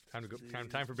Time to go.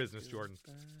 Time for business, Jordan.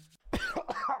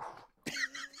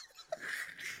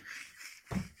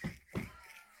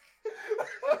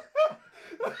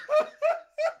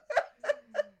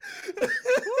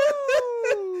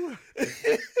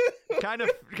 kind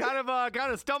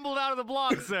of stumbled out of the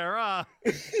blocks there, huh?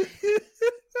 It's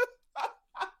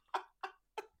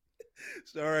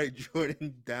all right,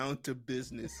 Jordan. Down to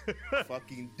business.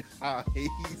 Fucking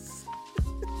dies.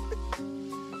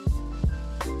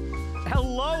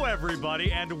 Hello,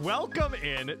 everybody, and welcome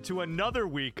in to another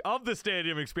week of the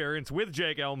Stadium Experience with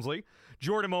Jake Elmsley.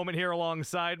 Jordan Moment here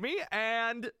alongside me,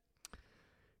 and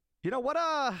you know what?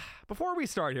 Before we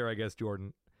start here, I guess,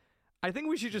 Jordan, I think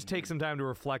we should just take some time to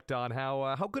reflect on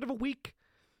how good of a week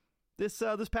this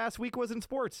past week was in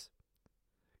sports.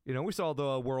 You know, we saw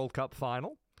the World Cup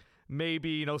final.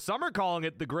 Maybe, some are calling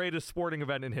it the greatest sporting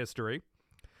event in history.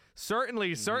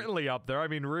 Certainly up there. I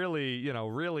mean, really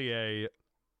a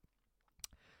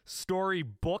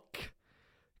storybook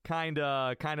kind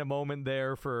of moment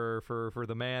there for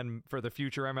the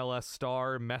future MLS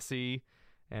star Messi,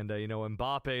 and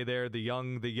Mbappe there, the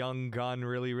young gun,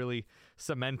 really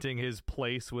cementing his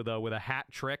place with a hat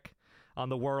trick on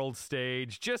the world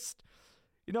stage. Just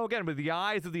again, with the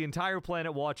eyes of the entire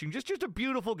planet watching, just a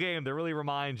beautiful game that really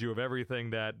reminds you of everything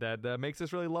that makes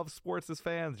us really love sports as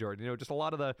fans, Jordan. Just a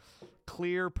lot of the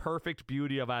clear, perfect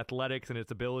beauty of athletics and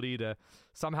its ability to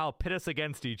somehow pit us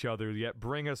against each other, yet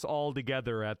bring us all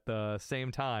together at the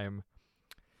same time.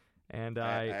 And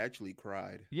I actually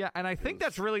cried. Yeah, and I think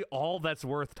that's really all that's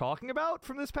worth talking about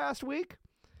from this past week.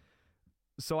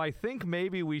 So I think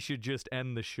maybe we should just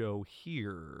end the show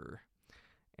here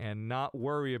and not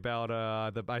worry about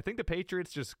I think the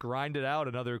Patriots just grinded out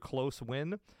another close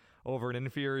win over an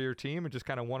inferior team and just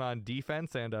kind of won on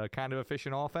defense and kind of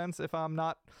efficient offense, if I'm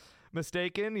not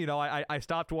mistaken. I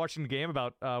stopped watching the game with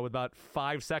about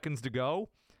 5 seconds to go.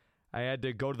 I had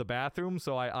to go to the bathroom,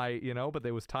 so but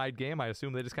it was tied game. I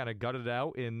assume they just kind of gutted it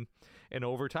out in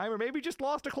overtime, or maybe just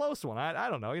lost a close one. I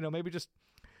don't know. Maybe just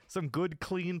some good,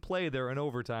 clean play there in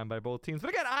overtime by both teams.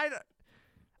 But again, I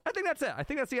think that's it. I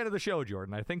think that's the end of the show,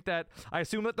 Jordan. I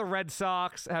assume that the Red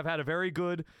Sox have had a very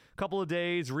good couple of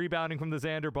days rebounding from the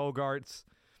Xander Bogaerts.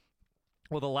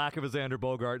 Well, the lack of a Xander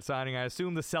Bogart signing. I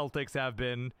assume the Celtics have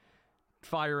been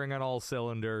firing on all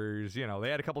cylinders. They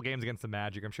had a couple games against the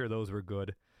Magic. I'm sure those were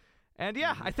good. And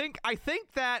yeah, I think that's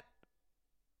it.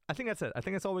 I think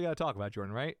that's all we got to talk about,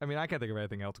 Jordan, right? I mean, I can't think of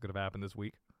anything else that could have happened this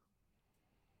week.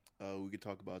 We could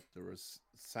talk about the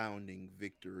resounding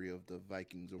victory of the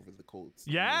Vikings over the Colts.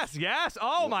 Yes.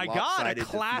 Oh, my God. A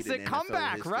classic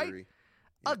comeback, right? Yep.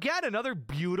 Again, another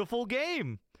beautiful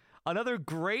game. Another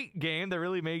great game that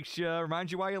really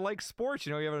reminds you why you like sports.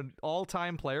 You have an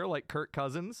all-time player like Kirk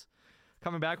Cousins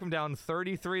coming back from down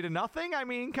 33-0. I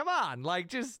mean, come on. Why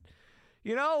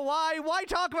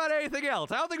talk about anything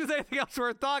else? I don't think there's anything else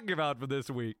worth talking about for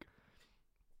this week,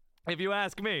 if you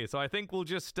ask me. So I think we'll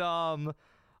just ignore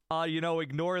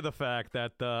the fact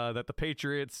that the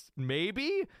Patriots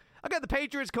maybe. Again, the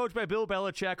Patriots coached by Bill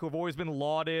Belichick, who have always been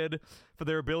lauded for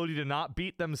their ability to not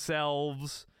beat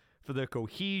themselves, for their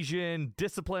cohesion,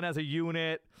 discipline as a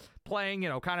unit, playing,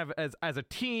 kind of as a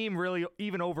team, really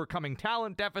even overcoming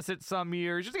talent deficits some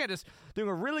years. Just doing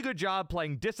a really good job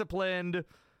playing disciplined,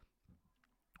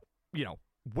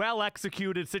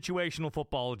 well-executed situational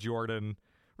football, Jordan.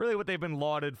 Really what they've been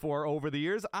lauded for over the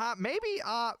years. Maybe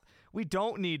we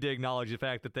don't need to acknowledge the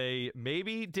fact that they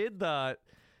maybe did the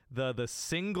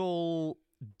single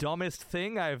dumbest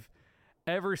thing I've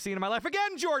ever seen in my life.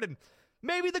 Again, Jordan,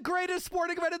 maybe the greatest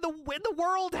sporting event in the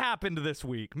world happened this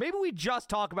week. Maybe we just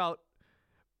talk about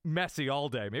Messi all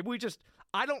day. Maybe we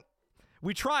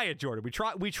try it, Jordan.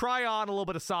 We try on a little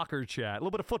bit of soccer chat, a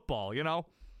little bit of football,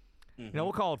 Mm-hmm.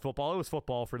 We'll call it football. It was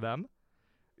football for them.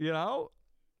 Brittany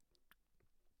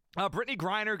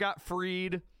Griner got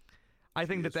freed. I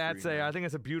think that's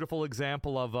a beautiful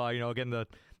example of again the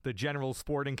general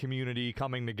sporting community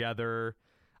coming together.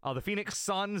 The Phoenix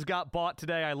Suns got bought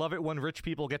today. I love it when rich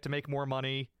people get to make more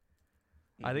money.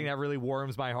 Mm-hmm. I think that really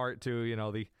warms my heart too.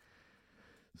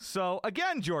 So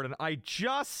again, Jordan, I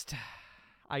just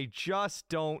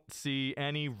don't see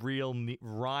any real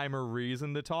rhyme or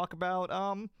reason to talk about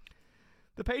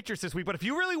the Patriots this week. But if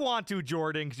you really want to,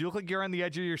 Jordan, because you look like you're on the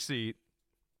edge of your seat,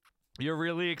 you're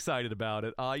really excited about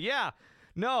it. I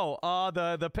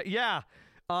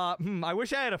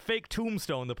wish I had a fake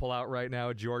tombstone to pull out right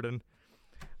now, Jordan.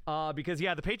 Because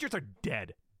the Patriots are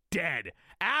dead,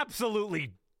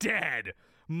 absolutely dead.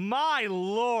 My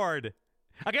Lord.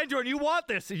 Again, Jordan, you want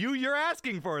this. You're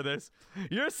asking for this.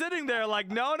 You're sitting there like,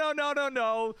 no.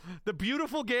 The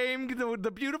beautiful game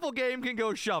can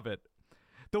go shove it.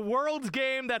 The world's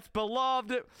game that's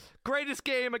beloved. Greatest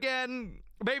game, again,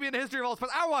 maybe in the history of all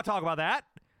sports. I don't want to talk about that.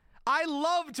 I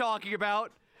love talking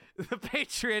about the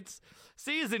Patriots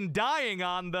season dying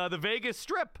on the Vegas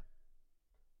Strip.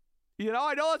 You know,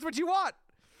 I know that's what you want.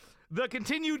 The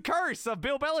continued curse of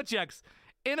Bill Belichick's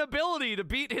inability to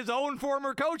beat his own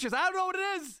former coaches. I don't know what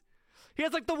it is. He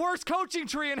has like the worst coaching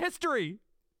tree in history.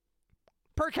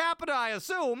 Per capita, I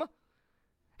assume.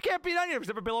 Can't beat any of them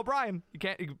except for Bill O'Brien. You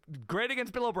can't. Great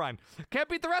against Bill O'Brien. Can't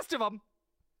beat the rest of them.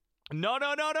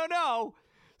 No.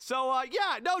 So,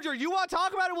 yeah, no, Drew, you want to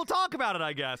talk about it? We'll talk about it,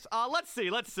 I guess. Let's see.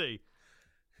 Let's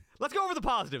go over the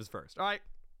positives first, all right?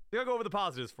 We're going to go over the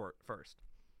positives first.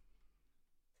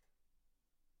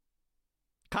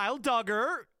 Kyle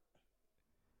Duggar.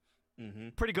 Mm-hmm.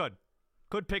 Pretty good.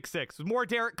 Good pick six. More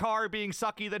Derek Carr being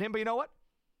sucky than him, but you know what?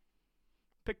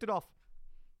 Picked it off.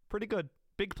 Pretty good.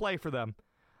 Big play for them.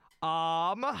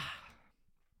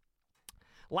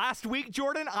 Last week,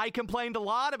 Jordan, I complained a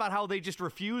lot about how they just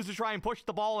refused to try and push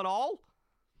the ball at all.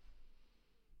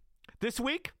 This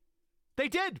week, they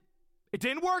did. It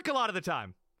didn't work a lot of the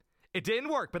time. It didn't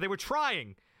work, but they were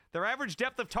trying. Their average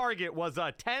depth of target was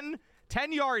 10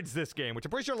 yards this game, which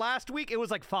I'm pretty sure last week it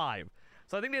was like 5.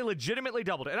 So I think they legitimately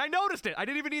doubled it. And I noticed it. I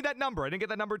didn't even need that number. I didn't get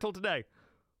that number until today.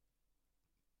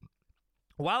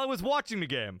 While I was watching the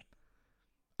game,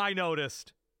 I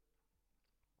noticed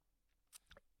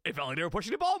it felt like they were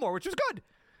pushing the ball more, which was good,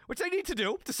 which they need to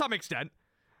do to some extent.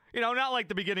 You know, not like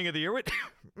the beginning of the year.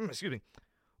 Excuse me.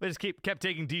 They just kept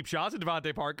taking deep shots at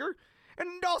Devontae Parker,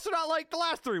 and also not like the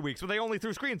last 3 weeks where they only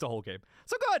threw screens the whole game.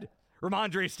 So good.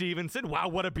 Ramondre Stevenson. Wow,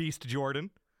 what a beast, Jordan.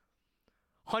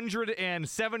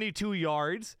 172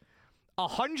 yards.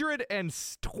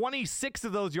 126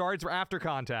 of those yards were after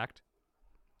contact.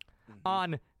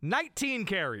 On 19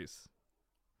 carries.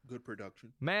 Good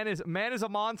production. Man is a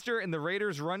monster, and the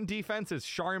Raiders' run defense is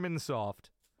Charmin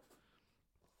soft.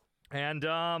 And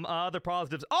other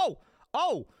positives.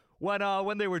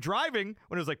 When they were driving,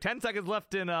 when it was like 10 seconds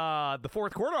left in the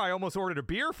fourth quarter, I almost ordered a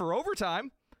beer for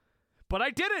overtime, but I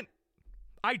didn't.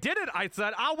 I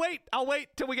said, I'll wait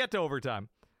till we get to overtime.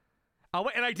 I'll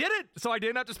wait, and I did it, so I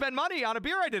didn't have to spend money on a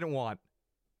beer I didn't want.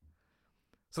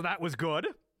 So that was good.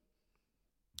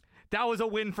 That was a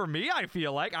win for me, I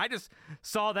feel like. I just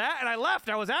saw that, and I left.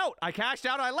 I was out. I cashed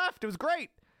out, and I left. It was great.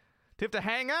 To have to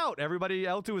hang out. Everybody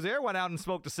else who was there went out and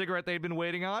smoked a cigarette they'd been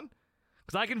waiting on.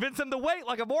 Because I convinced them to wait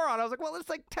like a moron. I was like, well, it's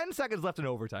like 10 seconds left in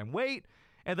overtime. Wait,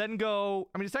 and then go.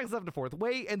 seconds left in the fourth.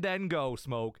 Wait, and then go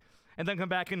smoke. And then come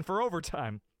back in for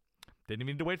overtime. Didn't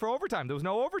even need to wait for overtime. There was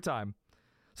no overtime.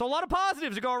 So a lot of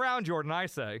positives to go around, Jordan, I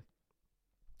say.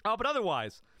 But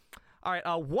otherwise... All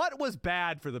right, what was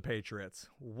bad for the Patriots?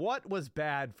 What was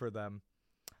bad for them?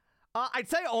 I'd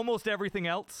say almost everything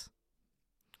else.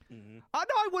 Mm-hmm. No,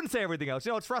 I wouldn't say everything else.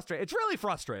 You know, it's frustrating. It's really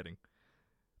frustrating.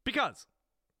 Because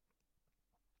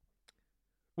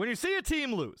when you see a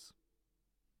team lose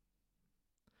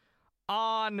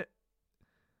and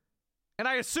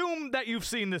I assume that you've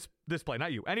seen this play,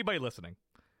 not you, anybody listening.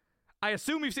 I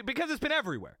assume you've seen, because it's been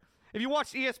everywhere. If you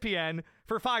watched ESPN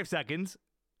for 5 seconds,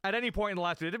 at any point in the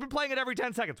last video, they've been playing it every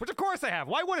 10 seconds, which of course they have.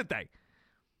 Why wouldn't they?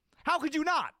 How could you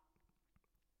not?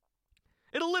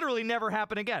 It'll literally never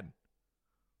happen again.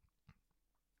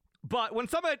 But when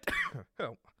something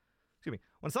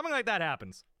when something like that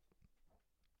happens,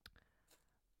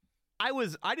 I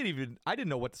didn't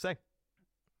know what to say.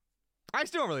 I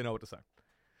still don't really know what to say.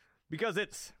 Because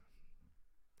it's,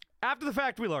 after the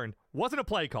fact we learned, wasn't a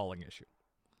play calling issue.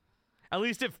 At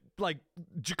least if, like,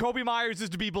 Jacoby Myers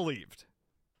is to be believed.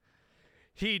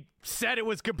 He said it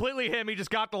was completely him. He just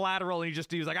got the lateral, and he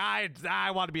was like,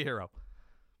 I want to be a hero.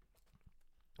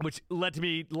 Which led to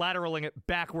me lateraling it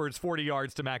backwards 40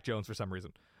 yards to Mac Jones for some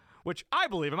reason. Which I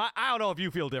believe him. I don't know if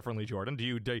you feel differently, Jordan. Do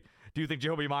you think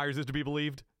Jacoby Myers is to be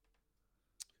believed?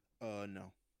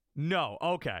 No. No.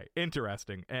 Okay.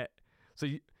 Interesting.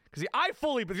 Because I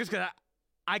fully, but just because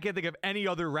I can't think of any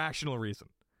other rational reason.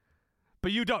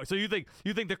 But you don't. So you think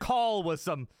the call was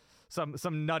some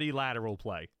nutty lateral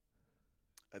play?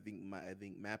 I think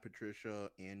Matt Patricia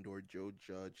and or Joe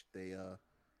Judge, they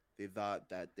thought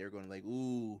that they're going to like,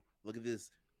 ooh, look at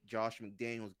this Josh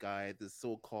McDaniels guy, this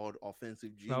so-called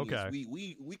offensive genius. Okay.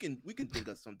 We can think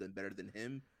of something better than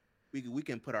him. We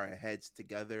can put our heads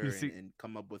together and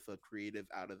come up with a creative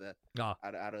out of the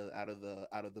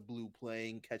blue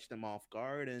play and catch them off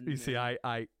guard. And you see, I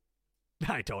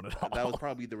don't at all. That was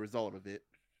probably the result of it.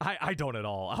 I don't at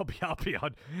all. I'll be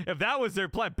on. If that was their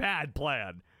plan, bad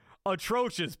plan.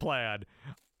 Atrocious plan.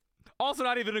 Also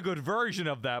not even a good version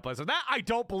of that plan. So that I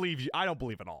don't believe at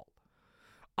all.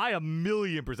 I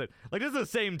 1,000,000%. Like, this is the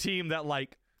same team that,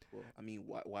 like, Well, I mean,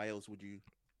 why else would you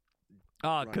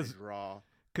Because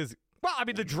well, I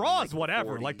mean, the when you draw run, is like,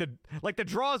 whatever. 40 Like the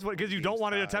draw is what, because you don't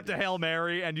want to games attempt a tied. Hail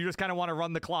Mary and you just kind of want to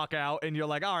run the clock out and you're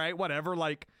like, all right, whatever.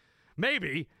 Like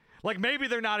maybe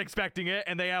they're not expecting it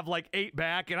and they have like 8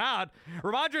 back and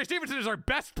Ramondre Stevenson is our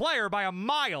best player by a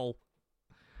mile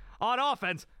on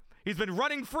offense. He's been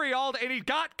running free all day and he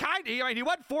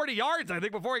went 40 yards, I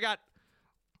think, before he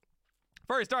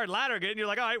started laddering it. And you're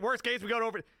like, all right, worst case, we go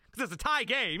over because it's a tie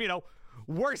game.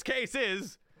 Worst case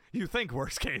is he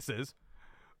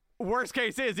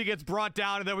gets brought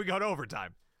down and then we go to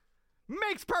overtime.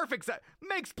 Makes perfect sense.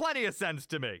 Makes plenty of sense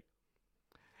to me.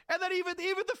 And then even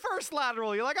the first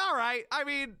lateral, you're like, all right, I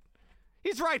mean,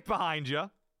 he's right behind you.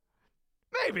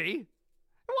 Maybe.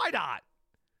 Why not?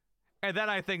 And then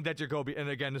I think that Jacoby, and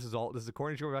again, this is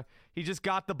according to Jacoby, he just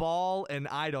got the ball and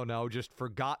I don't know, just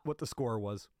forgot what the score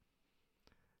was.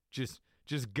 Just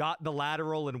got the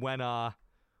lateral and went a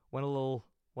little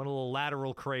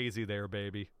lateral crazy there,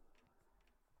 baby.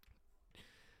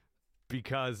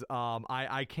 Because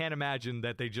I can't imagine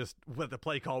that they what the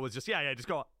play call was just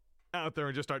go out there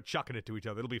and just start chucking it to each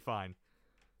other. It'll be fine.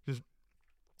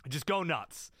 Just go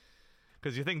nuts.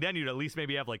 Because you think then you'd at least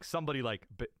maybe have like somebody like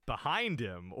behind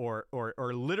him or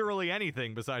literally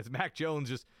anything besides Mac Jones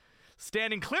just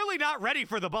standing clearly not ready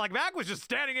for the ball. Like Mac was just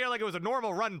standing there like it was a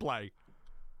normal run play.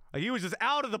 Like he was just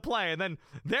out of the play, and then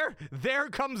there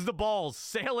comes the ball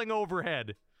sailing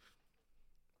overhead.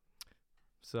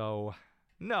 So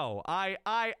no,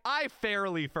 I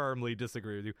fairly firmly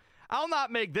disagree with you. I'll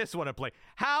not make this one a play.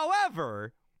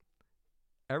 However,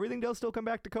 everything does still come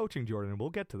back to coaching, Jordan, and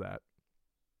we'll get to that.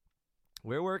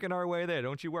 We're working our way there,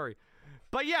 don't you worry.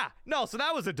 But yeah, no, so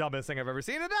that was the dumbest thing I've ever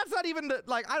seen, and that's not even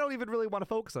I don't even really want to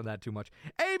focus on that too much.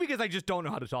 Because I just don't know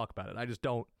how to talk about it. I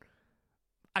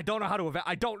don't know how to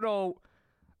I don't know,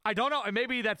 and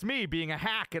maybe that's me being a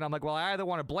hack, and I'm like, well, I either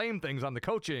want to blame things on the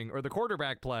coaching or the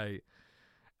quarterback play,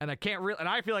 and I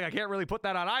feel like I can't really put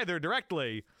that on either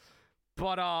directly.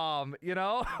 But I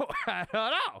don't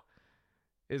know.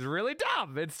 It's really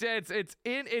dumb. It's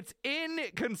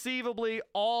inconceivably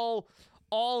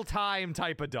all-time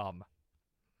type of dumb.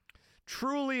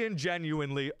 Truly and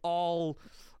genuinely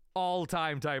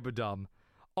all-time type of dumb.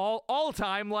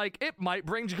 All-time, like, it might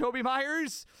bring Jacoby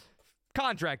Myers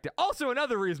contract. Also,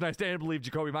 another reason I stand to believe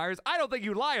Jacoby Myers, I don't think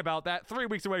you lie about that 3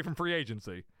 weeks away from free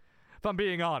agency, if I'm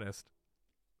being honest.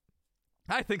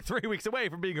 I think 3 weeks away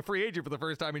from being a free agent for the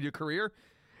first time in your career,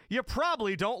 you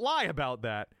probably don't lie about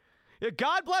that. Yeah,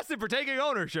 God bless him for taking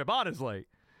ownership, honestly.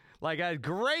 Like a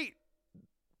great,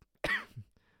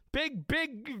 big,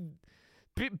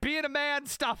 being a man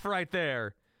stuff right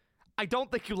there. I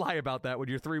don't think you lie about that when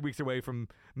you're 3 weeks away from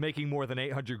making more than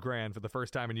 $800,000 for the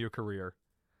first time in your career.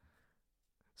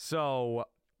 So,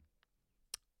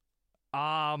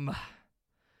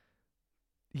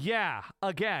 yeah,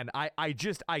 again, I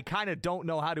kind of don't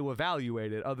know how to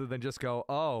evaluate it other than just go,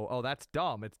 oh, that's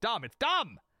dumb. It's dumb. It's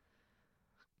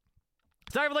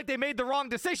not even like they made the wrong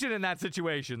decision in that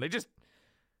situation. They just,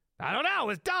 I don't know,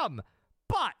 it's dumb.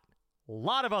 But a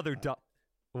lot of other dumb.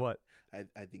 What? I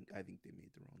think they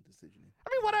made the wrong decision. I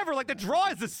mean, whatever. Like the draw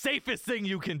is the safest thing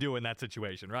you can do in that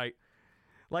situation, right?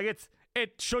 Like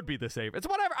it should be the safe. It's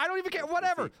whatever. I don't even care.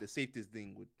 Whatever. The safest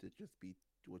thing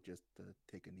would just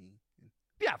take a knee.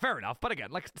 Yeah, fair enough. But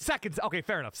again, like seconds. Okay,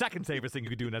 fair enough. Second safest thing you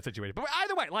could do in that situation. But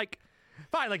either way, like,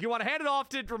 fine. Like you want to hand it off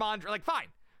to Ramondre. Like, fine.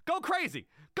 Go crazy.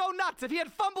 Go nuts. If he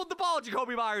had fumbled the ball,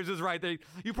 Jacoby Myers is right. They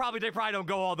probably don't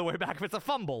go all the way back if it's a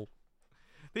fumble.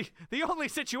 The only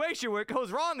situation where it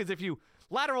goes wrong is if you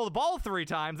lateral the ball 3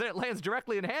 times, then it lands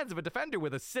directly in the hands of a defender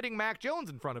with a sitting Mac Jones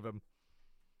in front of him.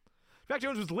 Mac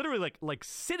Jones was literally like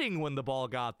sitting when the ball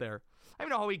got there. I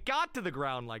don't know how he got to the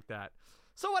ground like that.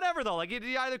 So whatever though, like you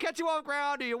either catch you off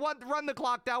ground or you want to run the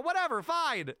clock down, whatever,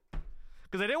 fine.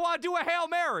 Because they didn't want to do a Hail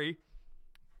Mary.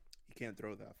 You can't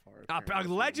throw that far.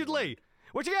 Allegedly.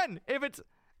 Which again,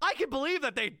 I can believe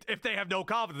that if they have no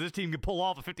confidence, this team can pull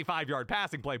off a 55-yard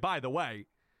passing play, by the way.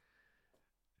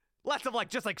 Less of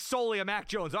just solely a Mac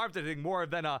Jones arm thing, more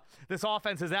than this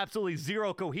offense has absolutely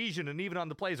zero cohesion, and even on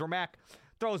the plays where Mac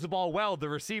throws the ball well, the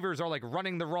receivers are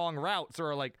running the wrong routes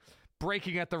or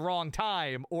breaking at the wrong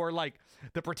time, or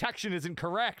the protection isn't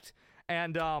correct.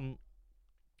 And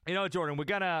Jordan, we're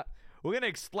gonna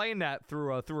explain that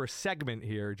through a segment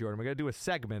here, Jordan. We're gonna do a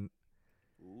segment.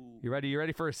 Ooh. You ready? You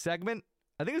ready for a segment?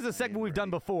 I think it's a segment we've done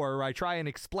before where I try and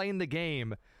explain the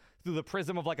game through the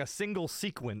prism of a single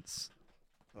sequence.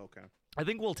 Okay. I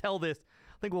think we'll tell this.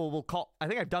 I think we'll call. I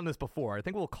think I've done this before. I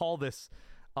think we'll call this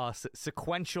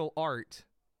sequential art.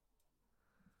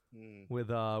 With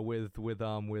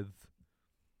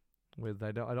with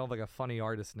I don't have like a funny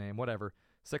artist name. Whatever.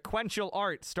 Sequential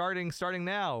art starting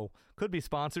now. Could be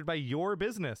sponsored by your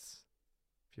business.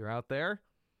 If you're out there,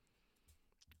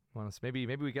 maybe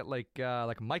we get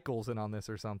like Michael's in on this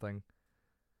or something.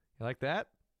 You like that?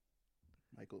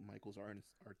 Michael's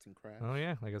arts and crafts. Oh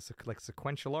yeah, like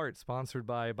sequential art sponsored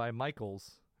by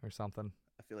Michael's or something.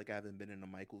 I feel like I haven't been in a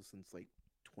Michael's since like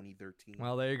 2013.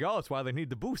 Well, there you go. That's why they need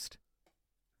the boost.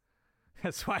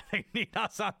 That's why they need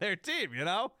us on their team, you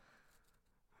know?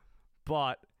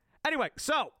 But anyway,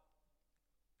 so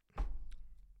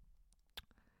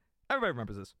everybody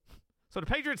remembers this. So the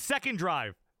Patriots' second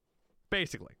drive,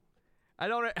 basically. I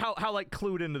don't know how like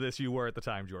clued into this you were at the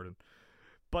time, Jordan.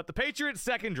 But the Patriots'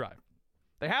 second drive,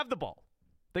 they have the ball.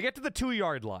 They get to the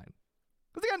 2-yard line.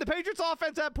 Because again, the Patriots'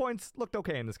 offense at points looked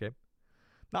okay in this game.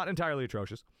 Not entirely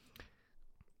atrocious.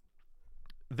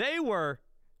 They were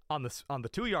on the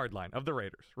 2-yard line of the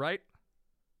Raiders, right?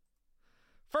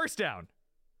 First down.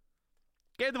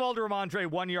 Gave the ball to Ramondre,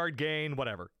 1-yard gain,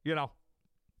 whatever. You know.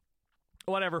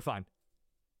 Whatever, fine.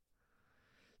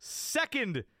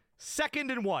 Second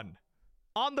and 1.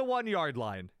 On the 1-yard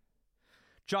line.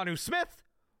 Jonnu Smith,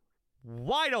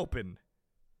 wide open.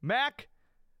 Mac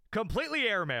completely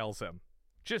airmails him.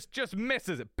 Just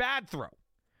misses it. Bad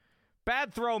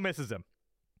throw, misses him.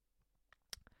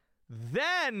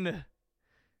 Then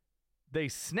they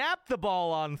snap the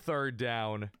ball on 3rd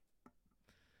down.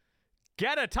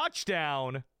 Get a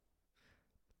touchdown.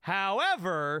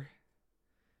 However,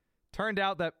 turned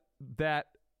out that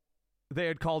they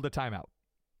had called a timeout.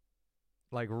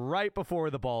 Like right before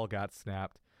the ball got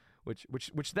snapped, which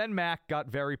then Mac got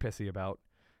very pissy about.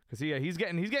 Because he's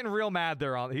getting real mad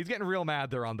there on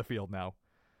the field now.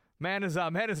 Man is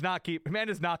not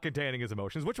containing his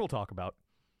emotions, which we'll talk about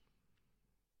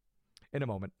in a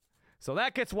moment. So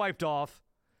that gets wiped off.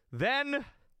 Then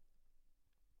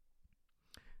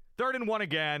 3rd and 1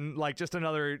 again, like just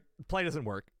another play doesn't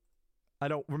work. I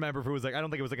don't remember if it was like, I don't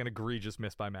think it was like an egregious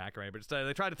miss by Mac, right? But just,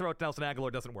 they tried to throw it to Nelson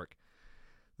Aguilar, doesn't work.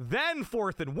 Then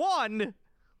 4th and 1,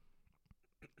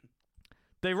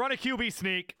 they run a QB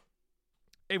sneak.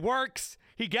 It works.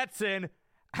 He gets in.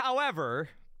 However,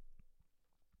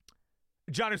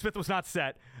 Jonnu Smith was not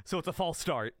set, so it's a false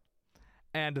start.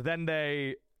 And then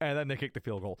they kick the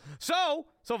field goal. So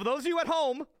for those of you at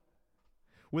home,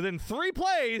 within 3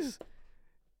 plays,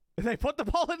 they put the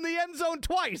ball in the end zone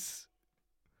twice.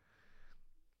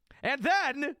 And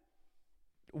then,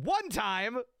 one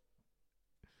time,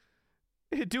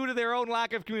 due to their own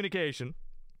lack of communication,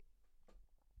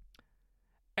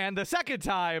 and the second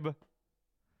time,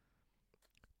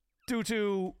 due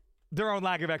to their own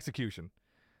lack of execution.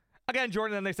 Again,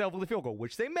 Jordan, then they settled for the field goal,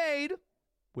 which they made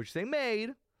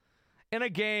in a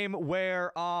game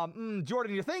where,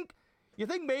 Jordan, you think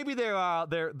maybe their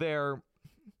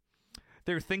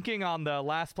thinking on the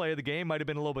last play of the game might have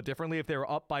been a little bit differently if they were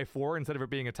up by 4 instead of it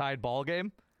being a tied ball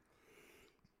game?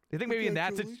 You think maybe I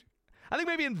think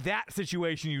maybe in that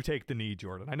situation you take the knee,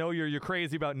 Jordan. I know you're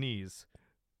crazy about knees.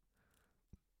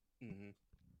 Mm-hmm.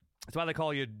 That's why they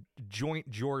call you Joint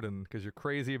Jordan, because you're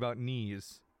crazy about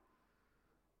knees.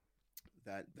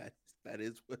 That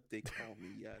is what they call me.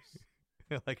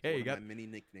 Yes. Like, hey, one you got of my many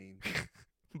nicknames.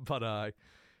 But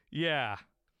yeah.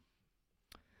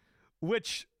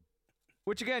 Which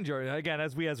again, Jordan,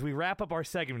 as we wrap up our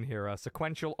segment here,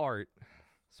 sequential art,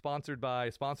 sponsored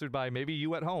by maybe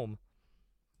you at home.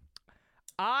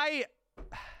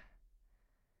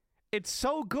 It's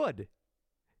so good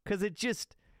because it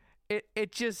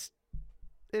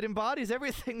embodies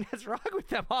everything that's wrong with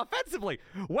them offensively.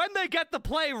 When they get the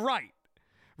play right,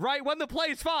 when the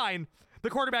play's fine, the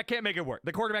quarterback can't make it work.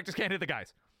 The quarterback just can't hit the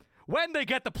guys. When they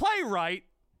get the play right,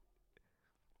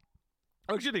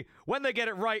 when they get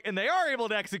it right and they are able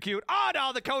to execute, oh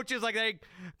no, the coaches, like, they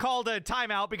called a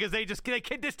timeout because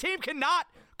this team cannot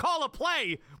call a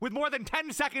play with more than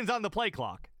 10 seconds on the play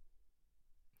clock.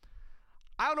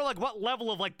 I don't know, like, what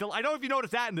level of, like, I don't know if you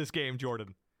noticed that in this game,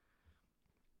 Jordan.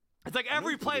 It's like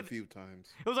every play. A few times.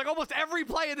 It was like almost every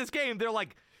play in this game, they're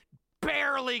like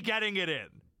barely getting it in.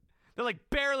 They're like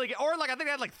barely or like I think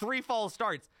they had like 3 false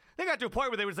starts. They got to a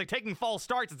point where they were just like taking false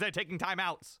starts instead of taking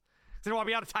timeouts. They don't want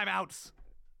to be out of timeouts.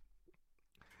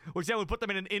 Which then would put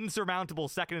them in an insurmountable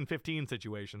 2nd and 15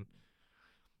 situation.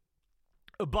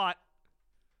 But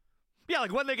yeah,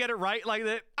 like when they get it right, like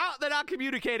they're not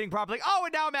communicating properly. Oh,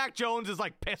 and now Mac Jones is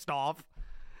like pissed off.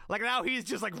 Like now he's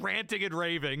just like ranting and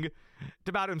raving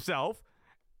about himself.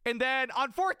 And then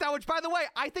on 4th down, which by the way,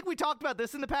 I think we talked about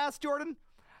this in the past, Jordan.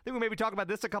 I think we maybe talked about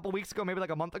this a couple weeks ago, maybe like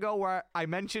a month ago, where I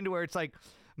mentioned where it's like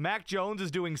Mac Jones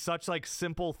is doing such like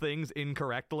simple things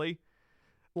incorrectly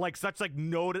like such like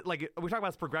noted. Like we talk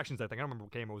about his progressions. I think I don't remember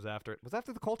what game it was after. Was it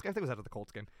after the Colts game? I think it was after the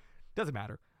Colts game. Doesn't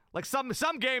matter. Like some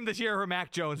game this year where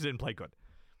Mac Jones didn't play good.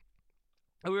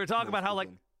 And we were talking about how like,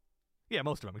 yeah,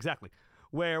 most of them exactly.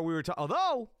 Where we were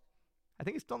although I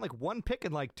think he's done like 1 pick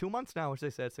in like 2 months now, which they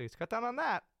said, so he's cut down on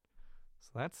that. So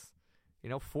that's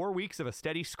 4 weeks of a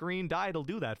steady screen diet will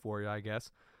do that for you, I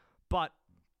guess. But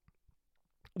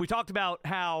we talked about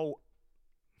how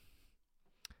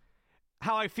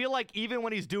I feel like even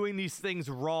when he's doing these things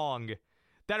wrong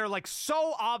that are like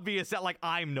so obvious that like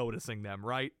I'm noticing them,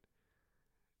 right?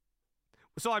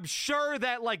 So I'm sure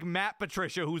that like Matt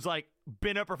Patricia, who's like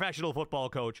been a professional football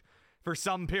coach for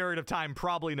some period of time,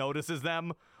 probably notices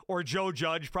them, or Joe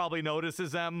Judge probably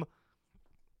notices them.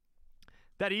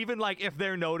 That even like if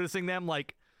they're noticing them,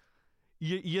 like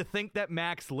you think that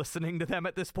Mac's listening to them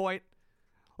at this point.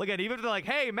 Like, and even if they're like,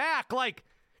 hey, Mac, like,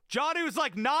 Johnny's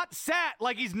like not set.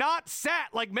 Like, he's not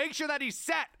set. Like, make sure that he's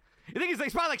set. You think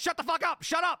he's probably like, shut the fuck up.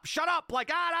 Shut up. Shut up.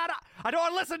 Like, I don't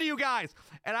want to listen to you guys.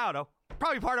 And I don't know.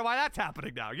 Probably part of why that's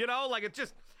happening now. Like it's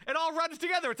just, it all runs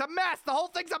together. It's a mess. The whole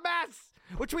thing's a mess,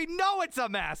 which we know it's a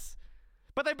mess.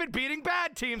 But they've been beating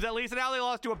bad teams at least, and now they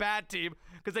lost to a bad team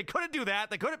because they couldn't do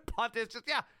that. They couldn't punt. It's just,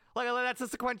 yeah. Like, that's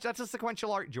a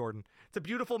sequential art, Jordan. It's a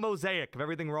beautiful mosaic of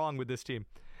everything wrong with this team.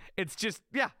 It's just,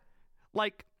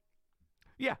 like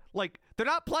they're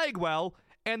not playing well,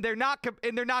 and they're not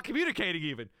communicating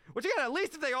even. Which again, at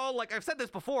least if they all, like I've said this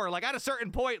before, like at a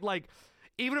certain point, like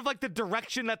even if like the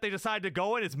direction that they decide to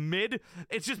go in is mid,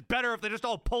 it's just better if they're just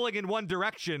all pulling in one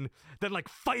direction than like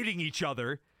fighting each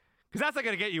other, because that's not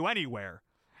gonna get you anywhere.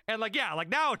 And like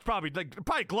now it's probably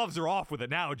gloves are off with it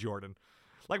now, Jordan.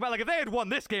 Like if they had won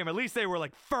this game, at least they were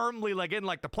like firmly like in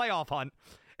like the playoff hunt,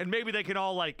 and maybe they can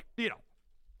all like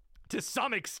to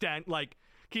some extent like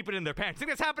keep it in their pants.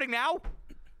 Think that's happening now?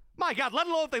 My God, let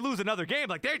alone if they lose another game,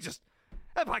 like they're just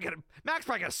Mac's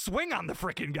probably gonna swing on the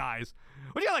freaking guys.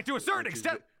 But yeah, like to a certain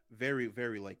extent, very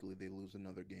very likely they lose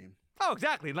another game. Oh,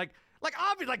 exactly. Like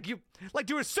obviously, like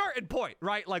to a certain point,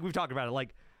 right? Like we've talked about it.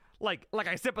 Like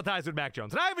I sympathize with Mac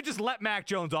Jones, and I haven't just let Mac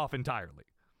Jones off entirely,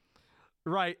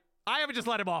 right? I haven't just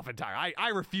let him off entirely. I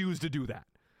refuse to do that.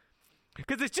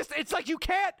 Because it's like you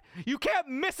can't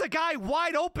miss a guy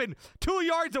wide open 2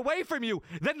 yards away from you,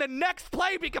 then the next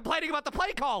play be complaining about the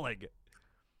play calling.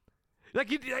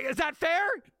 Like, is that fair?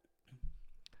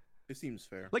 It seems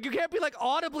fair. Like, you can't be like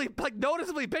audibly, like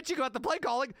noticeably bitching about the play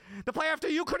calling. The play after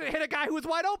you couldn't hit a guy who was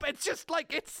wide open. It's just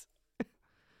like it's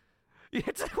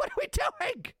what are we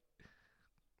doing?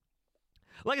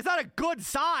 Like, it's not a good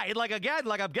sign. Like, again,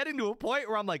 like I'm getting to a point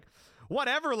where I'm like,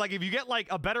 whatever, like if you get like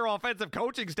a better offensive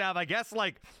coaching staff, I guess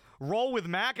like roll with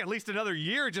Mac at least another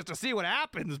year just to see what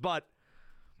happens. But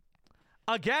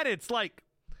again, it's like,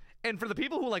 and for the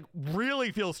people who like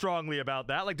really feel strongly about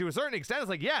that, like to a certain extent, it's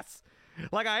like, yes,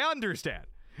 like I understand.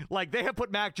 Like they have put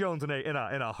Mac Jones in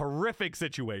a horrific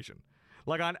situation,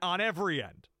 like on every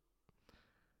end.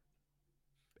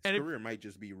 His career might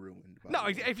just be ruined. No,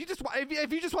 if you just want to be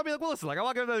like, well, listen, like I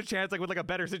want to give him another chance, like with like a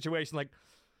better situation,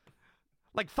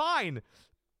 like fine,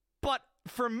 but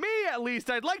for me at least,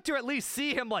 I'd like to at least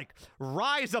see him like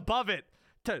rise above it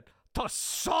to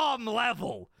some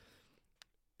level.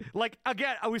 Like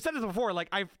again, we said this before. Like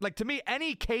to me,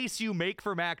 any case you make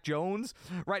for Mac Jones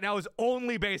right now is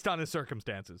only based on his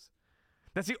circumstances.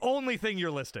 That's the only thing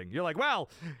you're listing. You're like, well,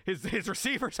 his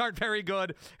receivers aren't very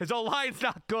good. His O-line's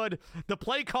not good. The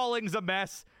play calling's a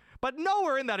mess. But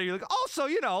nowhere in that are you like, also,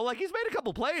 like he's made a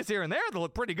couple plays here and there that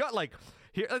look pretty good. Like,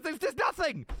 here, there's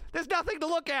nothing. There's nothing to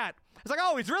look at. It's like,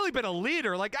 oh, he's really been a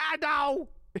leader. Like, no.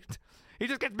 He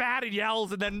just gets mad and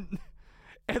yells and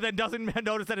then doesn't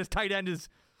notice that his tight end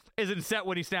isn't set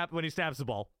when he snaps the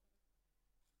ball.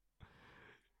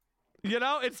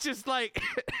 It's just like,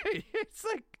 it's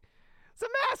a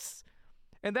mess.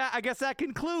 And that, I guess that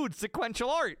concludes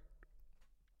Sequential Art.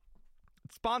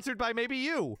 It's sponsored by maybe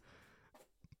you.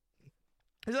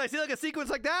 I see like a sequence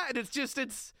like that, and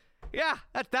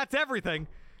that's everything.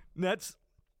 That's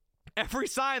every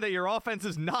sign that your offense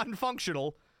is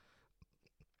non-functional.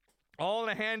 All in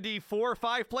a handy 4 or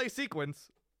 5 play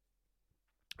sequence.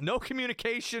 No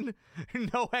communication,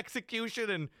 no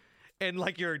execution, and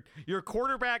like your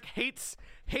quarterback hates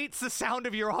the sound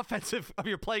of your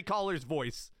your play caller's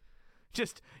voice.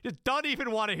 Just don't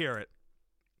even want to hear it.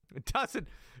 It doesn't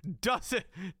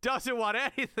want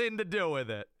anything to do with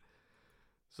it.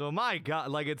 So my God,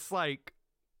 like it's like,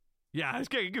 yeah, it's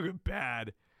gonna get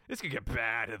bad. It's gonna get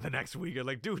bad in the next week.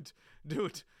 Like dudes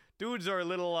are a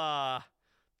little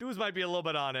dudes might be a little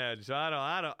bit on edge.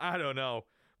 I don't know.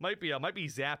 Might be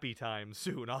zappy time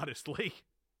soon, honestly.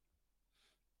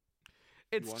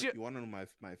 You want to know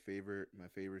my favorite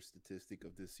statistic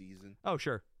of this season? Oh,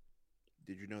 sure.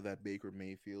 Did you know that Baker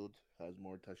Mayfield has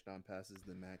more touchdown passes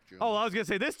than Mac Jones? Oh, I was going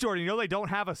to say this, Jordan. You know they don't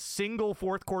have a single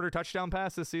fourth quarter touchdown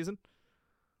pass this season?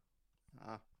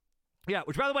 Yeah,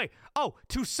 which, by the way,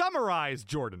 to summarize,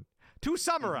 Jordan,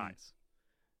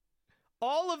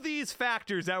 all of these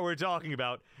factors that we're talking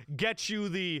about get you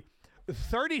the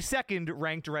 32nd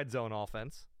ranked red zone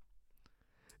offense,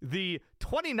 the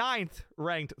 29th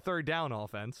ranked third down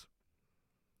offense,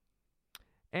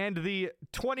 and the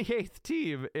 28th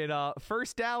team in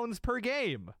first downs per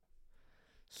game.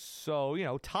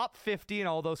 So, top 50 in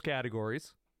all those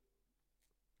categories,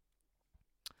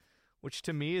 which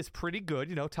to me is pretty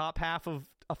good. Top half of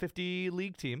a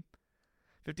 50-team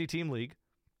league.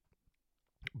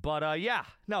 But,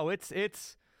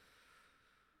 it's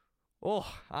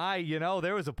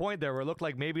there was a point there where it looked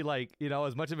like maybe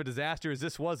as much of a disaster as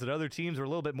this was, that other teams were a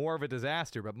little bit more of a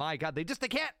disaster. But my God, they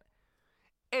can't.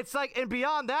 It's like, and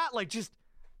beyond that, just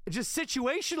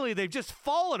situationally, they've just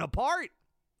fallen apart.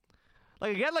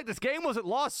 Again, this game wasn't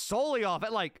lost solely off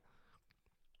it.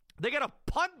 They get a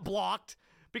punt blocked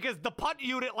because the punt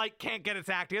unit, can't get its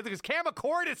act together because Cam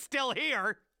McCord is still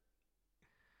here.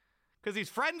 Because he's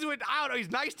friends with, I don't know, he's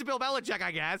nice to Bill Belichick,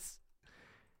 I guess.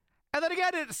 And then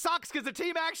again, it sucks because the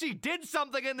team actually did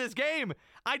something in this game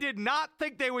I did not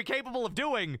think they were capable of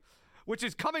doing, which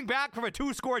is coming back from a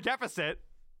 2-score deficit.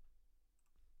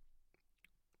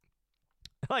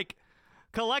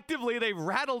 Collectively, they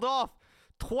rattled off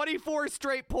 24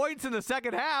 straight points in the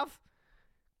second half.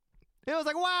 It was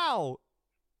like, wow,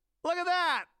 look at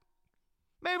that.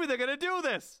 Maybe they're going to do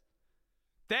this.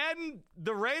 Then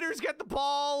the Raiders get the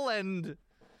ball, and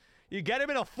you get him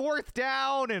in a fourth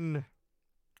down, and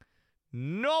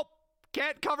nope,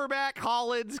 can't cover back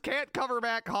Hollins,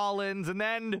 and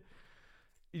then,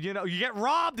 you get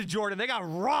robbed, Jordan. They got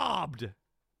robbed.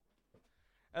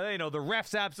 And then, the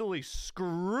refs absolutely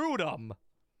screwed them.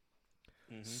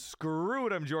 Mm-hmm.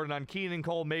 Screwed them, Jordan, on Keenan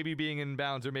Cole maybe being in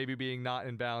bounds or maybe being not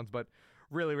in bounds, but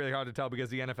really, really hard to tell because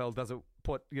the NFL doesn't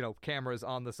put, cameras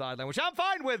on the sideline, which I'm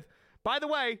fine with. By the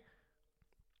way,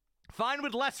 fine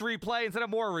with less replay instead of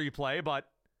more replay, but...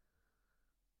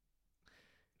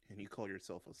 And you call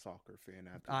yourself a soccer fan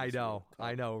after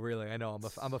I know, really.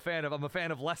 I'm a fan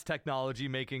of less technology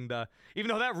making the... Even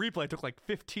though that replay took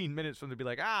 15 minutes for them to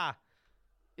be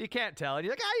you can't tell. And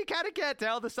you're you kind of can't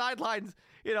tell. The sidelines,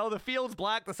 the field's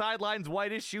black, the sidelines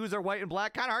white, his shoes are white and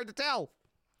black. Kind of hard to tell.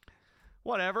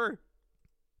 Whatever.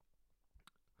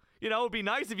 It'd be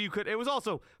nice if you could. It was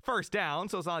also first down,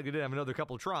 so it's not like they didn't have another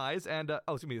couple tries. And, it's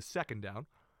going to be a second down.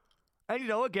 And,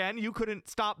 again, you couldn't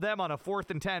stop them on a 4th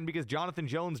and 10 because Jonathan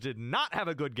Jones did not have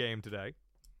a good game today.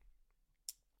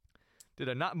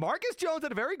 Did not. Marcus Jones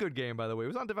had a very good game, by the way. He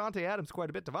was on Devontae Adams quite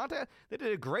a bit. They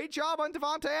did a great job on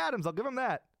Devontae Adams. I'll give him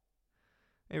that.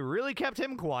 They really kept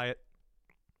him quiet.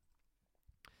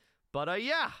 But,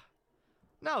 yeah.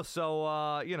 No,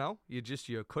 so,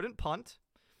 you couldn't punt.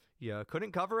 You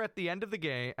couldn't cover at the end of the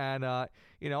game. And, on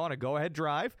a go-ahead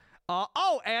drive.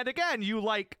 And again, you,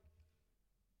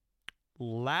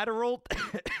 lateral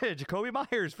Jacoby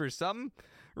Myers for some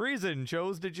reason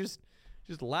chose to just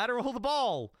lateral the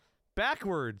ball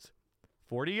backwards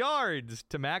 40 yards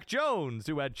to Mac Jones,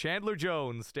 who had Chandler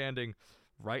Jones standing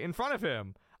right in front of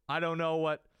him. I don't know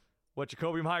what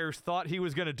Jacoby Myers thought he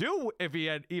was going to do if he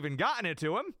had even gotten it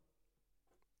to him.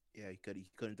 Yeah, he couldn't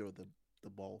throw the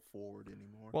ball forward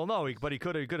anymore. Well, no, but he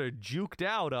could have juked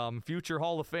out future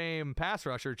Hall of Fame pass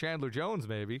rusher Chandler Jones,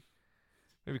 maybe.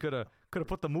 Maybe could have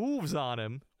put the moves on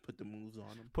him. Put the moves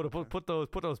on him.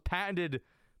 Put those patented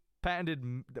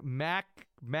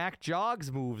Mac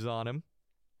jogs moves on him.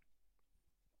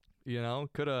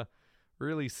 Could have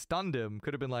really stunned him.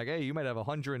 Could have been like, hey, you might have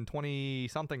 120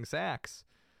 something sacks.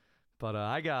 But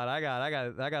I got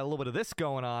a little bit of this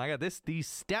going on. I got these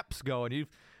steps going. You've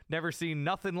never seen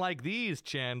nothing like these,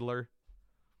 Chandler.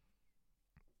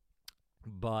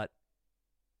 But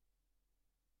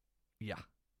yeah,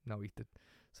 no, he did.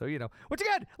 So which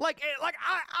again,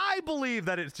 I believe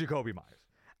that it's Jacoby Myers.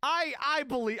 I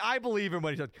believe him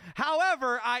when he says.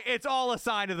 However, it's all a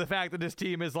sign of the fact that this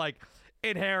team is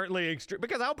inherently extreme.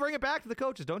 Because I'll bring it back to the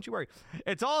coaches. Don't you worry.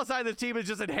 It's all a sign that this team is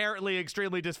just inherently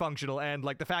extremely dysfunctional. And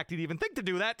the fact he'd even think to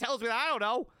do that tells me that I don't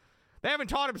know. They haven't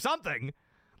taught him something.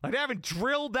 They haven't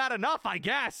drilled that enough, I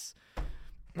guess.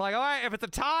 All right, if it's a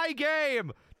tie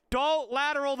game, don't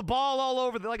lateral the ball all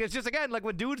over. It's just, again,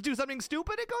 when dudes do something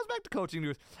stupid, it goes back to coaching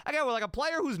dudes. Again, with a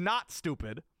player who's not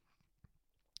stupid.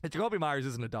 Jacoby Myers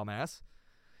isn't a dumbass.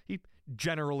 He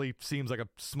generally seems like a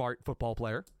smart football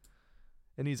player.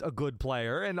 And he's a good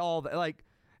player and all that.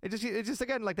 It just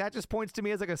again, like, that just points to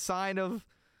me as like a sign of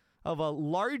a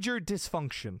larger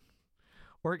dysfunction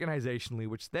organizationally,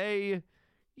 which they,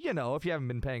 you know, if you haven't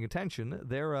been paying attention,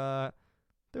 they're a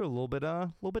little bit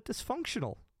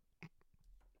dysfunctional.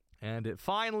 And it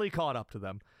finally caught up to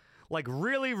them. Like,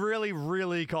 really, really,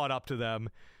 really caught up to them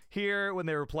here when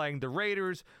they were playing the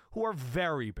Raiders, who are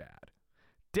very bad.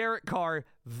 Derek Carr,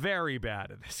 very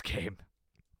bad in this game.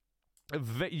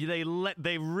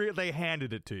 They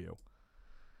handed it to you.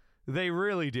 They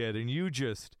really did, and you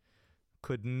just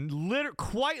could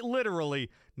quite literally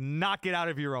not get out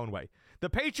of your own way. The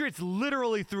Patriots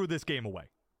literally threw this game away.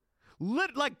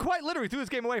 Quite literally threw this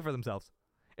game away for themselves.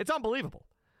 It's unbelievable.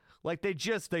 Like, they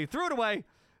threw it away.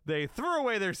 They threw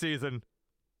away their season.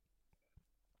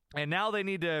 And now they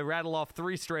need to rattle off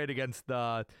 3 straight against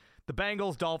the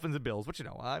Bengals, Dolphins, and Bills, which,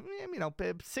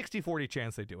 60-40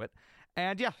 chance they do it.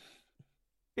 And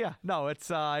yeah, no, it's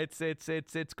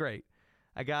great.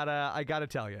 I gotta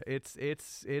tell you,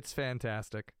 it's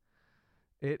fantastic.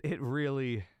 It's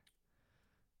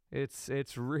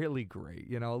really great.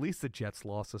 You know, at least the Jets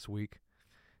lost this week.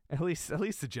 At least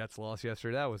the Jets lost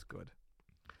yesterday. That was good.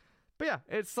 But yeah,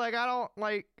 it's like, I don't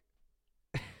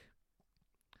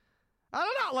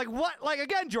know, like, what, like,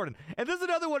 again, Jordan, and this is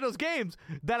another one of those games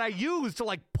that I use to,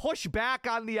 like, push back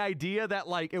on the idea that,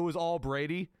 like, it was all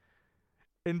Brady,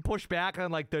 and push back on,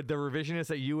 like, the revisionists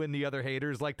that you and the other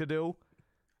haters like to do.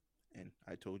 And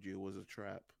I told you it was a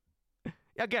trap.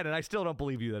 Again, and I still don't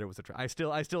believe you that it was a trap. I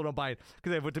still don't buy it,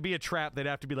 because to be a trap, they'd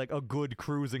have to be like a good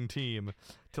cruising team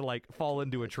to, like, fall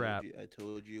into a trap. I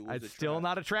told you it was it's still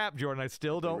not a trap, Jordan. I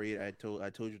still don't. I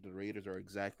told you the Raiders are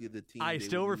exactly the team. I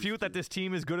still refute that this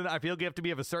team is good enough. I feel like you have to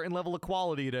be of a certain level of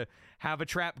quality to have a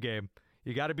trap game.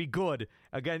 You got to be good.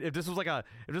 Again, if this was like a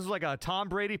Tom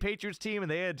Brady Patriots team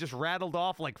and they had just rattled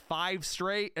off like 5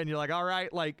 straight, and you're like, all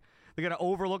right, like, they're gonna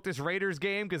overlook this Raiders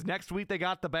game because next week they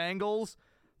got the Bengals.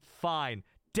 Fine.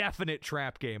 Definite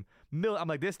trap game. I'm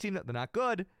like, this team, they're not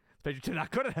good. They're not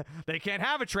good. They can't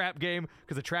have a trap game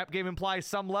because a trap game implies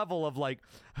some level of, like,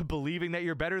 believing that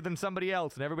you're better than somebody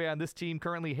else. And everybody on this team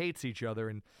currently hates each other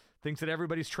and thinks that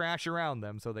everybody's trash around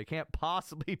them. So they can't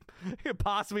possibly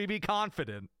be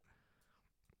confident.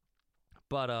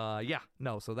 But,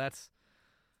 so this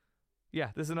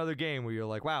is another game where you're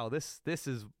like, wow, these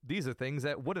are things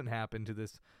that wouldn't happen to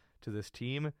this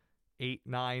team 8,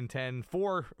 9, 10,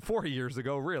 4 years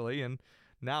ago, really. And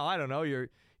now, I don't know, you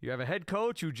have a head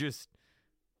coach who just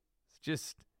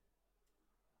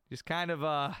kind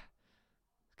of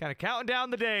counting down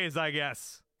the days, I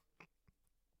guess.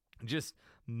 Just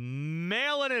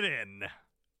mailing it in.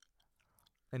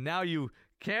 And now you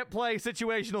can't play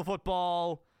situational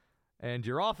football, and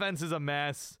your offense is a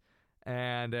mess.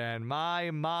 And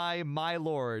my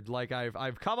Lord, like,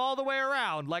 I've come all the way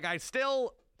around. Like, I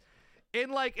still,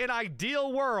 in, like, an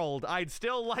ideal world, I'd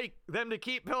still like them to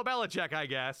keep Bill Belichick, I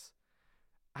guess.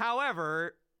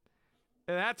 However,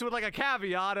 that's with, like, a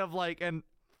caveat of, like, and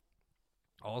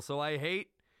also I hate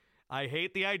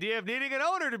the idea of needing an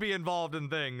owner to be involved in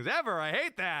things ever. I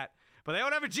hate that, but they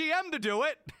don't have a GM to do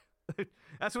it.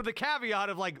 That's with the caveat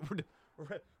of, like,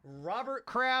 Robert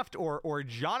Kraft or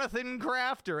Jonathan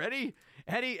Kraft or any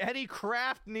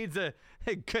Kraft needs at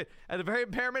the very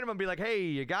bare minimum be like, hey,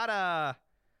 you gotta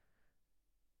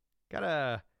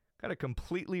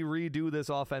completely redo this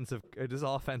offensive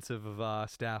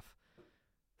staff,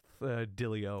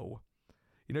 Dillio.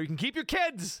 You know, you can keep your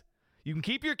kids. You can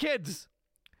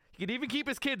even keep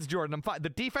his kids, Jordan. I'm fine. The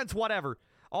defense, whatever.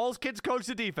 All his kids coach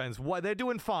the defense. They're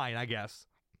doing fine, I guess.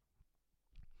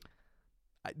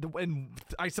 And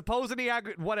I suppose in the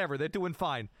aggregate, whatever, they're doing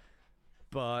fine.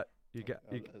 But you got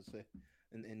in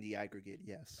the aggregate,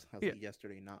 yes.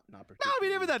 Yesterday, not particularly. No, I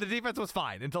mean, even that, the defense was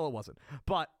fine until it wasn't.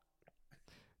 But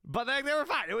they were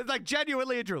fine. It was, like,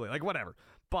 genuinely and truly, like, whatever.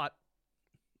 But,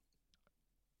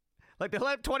 like, they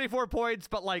let 24 points,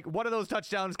 but, like, one of those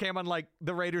touchdowns came on, like,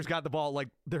 the Raiders got the ball, like,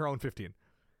 their own 15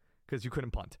 because you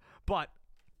couldn't punt. But,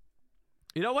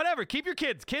 you know, whatever. Keep your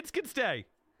kids. Kids can stay.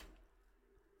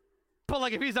 But,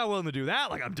 like, if he's not willing to do that,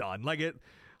 like, I'm done. I'm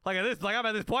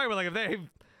at this point where, like,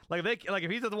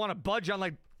 if he doesn't want to budge on,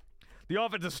 like, the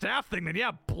offensive staff thing, then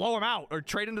yeah, blow him out or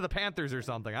trade him to the Panthers or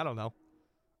something. I don't know.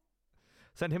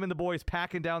 Send him and the boys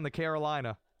packing down to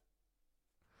Carolina.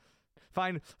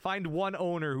 Find one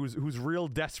owner who's real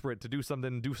desperate to do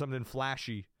something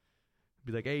flashy.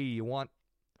 Be like, hey, you want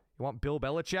Bill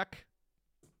Belichick?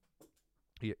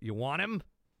 You want him?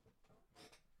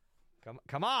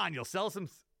 Come on, you'll sell some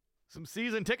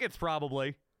season tickets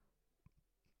probably.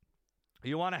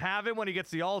 You want to have him when he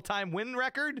gets the all-time win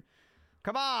record?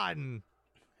 Come on.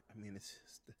 I mean, it's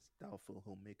doubtful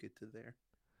he'll make it to there.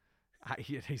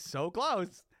 He's so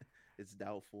close. It's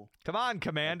doubtful. Come on,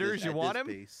 Commanders, you want him?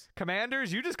 Pace.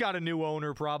 Commanders, you just got a new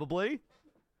owner, probably.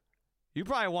 You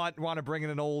probably want to bring in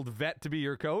an old vet to be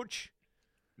your coach.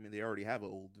 I mean, they already have an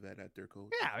old vet at their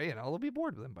coach. Yeah, they'll be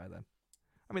bored with him by then.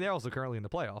 I mean, they're also currently in the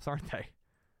playoffs, aren't they?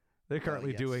 They're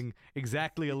currently doing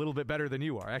exactly a little bit better than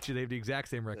you are. Actually, they have the exact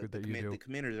same record that you do. The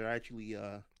Commanders are actually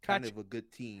kind of a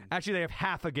good team. Actually, they have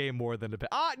half a game more than the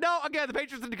no, again, the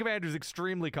Patriots and the Commanders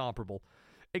extremely comparable.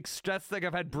 That's like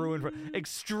I've had Bruin for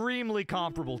extremely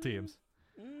comparable teams.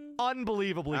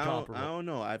 Unbelievably comparable. I don't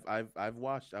know. I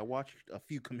watched a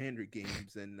few Commander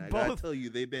games, and I gotta tell you,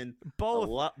 they've been a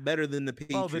lot better than the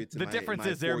Patriots. The difference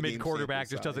is their mid quarterback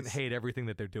just doesn't hate everything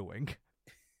that they're doing.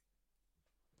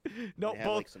 No, they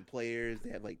have like some players. They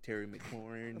have like Terry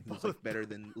McLaurin, who's like better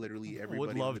than literally everybody.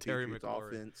 Would love in the Terry Patriots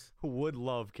McLaurin. Offense. Would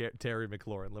love Terry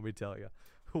McLaurin. Let me tell you,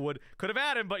 could have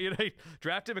had him, but he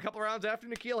drafted him a couple rounds after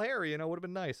N'Keal Harry. Would have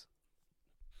been nice.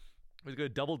 He was a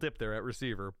good double dip there at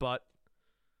receiver, but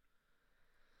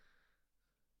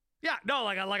yeah, no,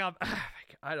 I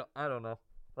don't know.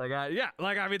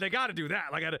 I mean, they got to do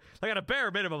that. At a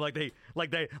bare minimum, like Bill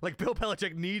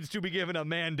Belichick needs to be given a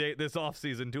mandate this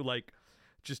offseason to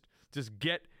just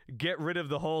get rid of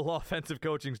the whole offensive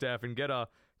coaching staff and get a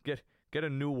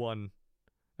new one.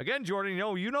 Again, Jordan,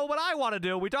 you know what I want to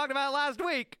do. We talked about it last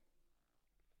week.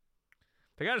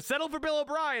 They got to settle for Bill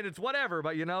O'Brien. It's whatever,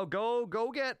 but go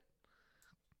get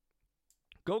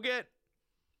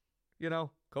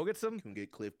some. Can we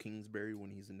get Cliff Kingsbury when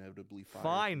he's inevitably fired?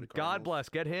 Fine, God bless.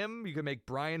 Get him. You can make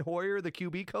Brian Hoyer the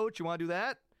QB coach. You want to do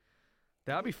that?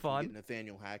 That'd be fun. Get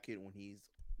Nathaniel Hackett when he's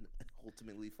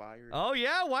ultimately fired. Oh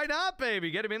yeah, why not,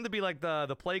 baby? Get him in to be like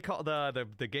the play call,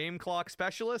 the game clock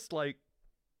specialist. Like,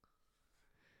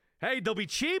 hey, they'll be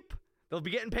cheap. They'll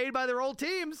be getting paid by their old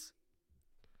teams.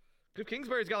 Cliff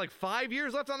Kingsbury's got like 5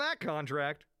 years left on that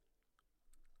contract.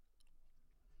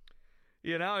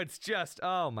 It's just,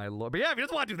 oh my Lord. But yeah, if he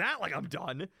doesn't want to do that, I'm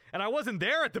done. And I wasn't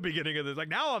there at the beginning of this.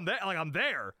 Now I'm there. I'm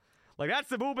there. That's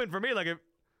the movement for me.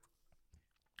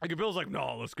 If Bill's like,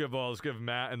 no, let's give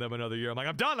Matt and them another year. I'm like,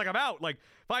 I'm done. I'm out. If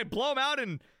I blow him out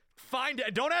and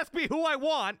don't ask me who I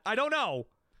want. I don't know.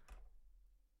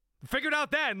 Figure it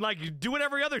out then. You do what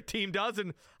every other team does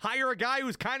and hire a guy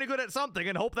who's kind of good at something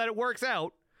and hope that it works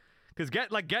out. Because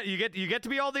you get to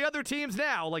be all the other teams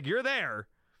now. You're there.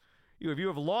 If you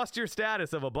have lost your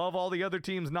status of above all the other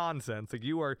teams' nonsense,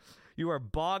 you are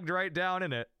bogged right down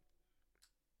in it.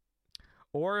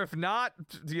 Or if not,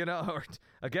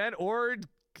 or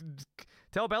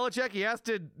tell Belichick he has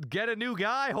to get a new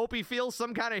guy, hope he feels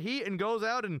some kind of heat and goes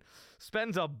out and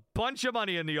spends a bunch of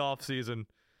money in the offseason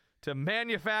to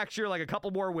manufacture a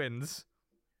couple more wins.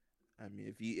 I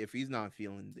mean, if he's not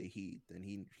feeling the heat, then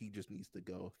he just needs to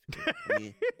go. I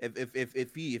mean,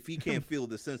 if he can't feel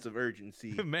the sense of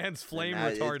urgency, man's flame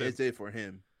retarded. It's it for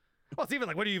him. Well, it's even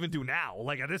what do you even do now?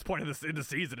 At this point in the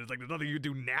season, it's there's nothing you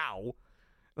do now.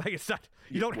 It's not.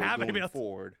 You don't have anybody else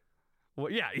forward. Well,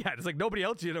 yeah. It's nobody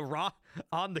else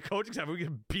on the coaching staff. We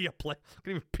can be a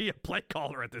play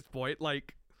caller at this point.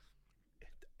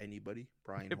 Anybody?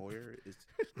 Brian Hoyer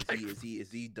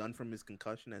is he done from his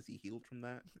concussion? Has he healed from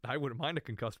that? I wouldn't mind a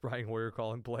concussed Brian Hoyer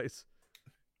calling plays.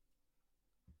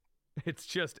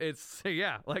 It's at this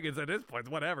point, it's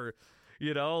whatever.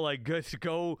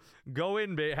 Go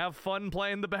in, have fun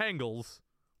playing the Bengals.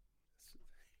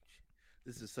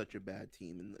 This is such a bad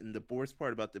team, and the worst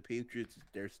part about the Patriots,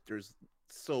 there's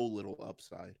so little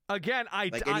upside. Again,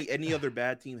 any other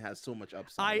bad team has so much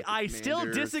upside. I still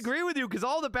disagree with you because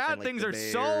all the bad things are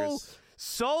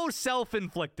so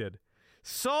self-inflicted,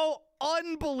 so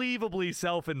unbelievably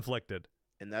self-inflicted.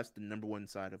 And that's the number one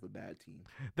side of a bad team.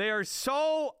 They are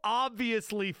so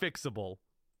obviously fixable.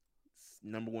 It's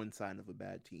number one sign of a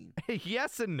bad team.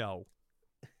 Yes and no.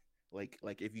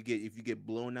 If you get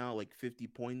blown out 50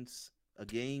 points a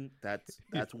game, that's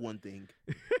one thing.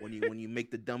 When you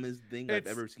make the dumbest thing I've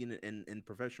ever seen in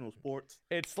professional sports,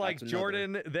 it's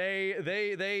Jordan.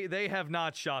 They have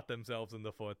not shot themselves in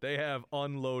the foot. They have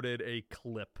unloaded a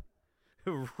clip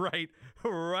right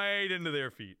into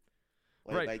their feet.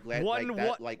 What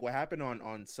happened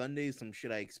on Sunday? Some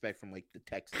shit I expect from the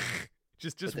Texans.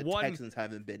 The Texans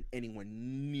haven't been anywhere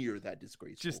near that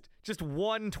disgraceful. Just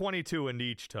 122 in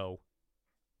each toe.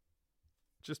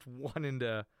 Just one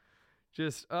into.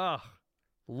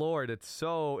 Lord, it's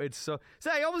so. So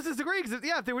I almost disagree because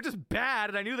if they were just bad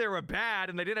and I knew they were bad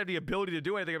and they didn't have the ability to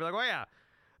do anything, I'd be like, oh yeah,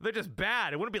 they're just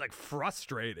bad. It wouldn't be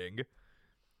frustrating.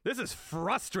 This is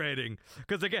frustrating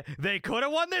because again, they could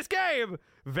have won this game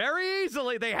very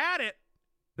easily. They had it.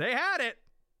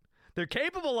 They're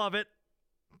capable of it,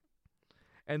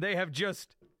 and they have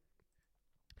just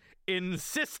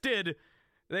insisted.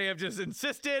 They have just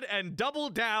insisted and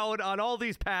doubled down on all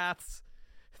these paths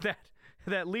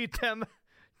that lead them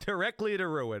directly to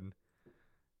ruin.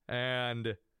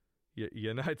 And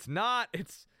you know,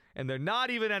 and they're not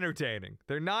even entertaining.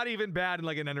 They're not even bad in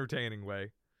like an entertaining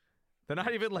way. They're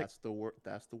not even like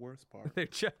that's the worst part. They're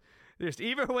just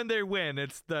even when they win,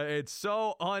 it's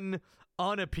so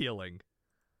unappealing.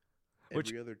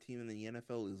 Every other team in the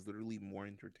NFL is literally more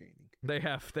entertaining. They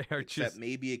are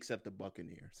except the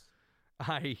Buccaneers.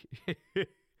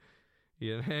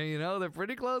 You know, they're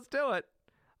pretty close to it.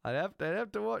 I'd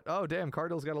have to watch. Oh damn,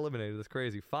 Cardinals got eliminated. That's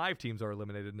crazy. 5 teams are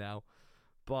eliminated now.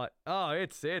 But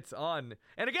it's on.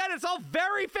 And again, it's all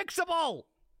very fixable.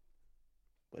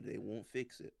 But they won't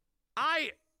fix it.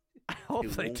 I hope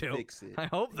they do. Fix it. I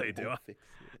hope they do. Fix it.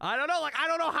 I don't know. Like I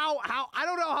don't know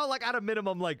how like at a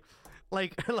minimum like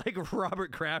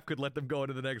Robert Kraft could let them go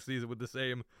into the next season with the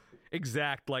same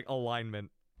exact like alignment.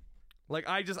 Like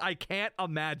I can't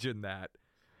imagine that.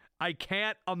 I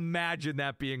can't imagine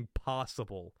that being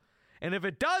possible. And if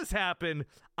it does happen,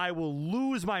 I will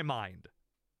lose my mind.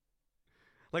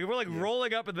 Like if we're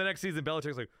rolling up in the next season,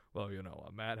 Belichick's like, well, you know,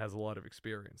 Matt has a lot of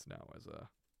experience now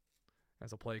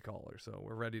as a play caller, so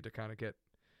we're ready to kind of get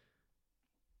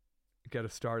a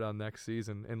start on next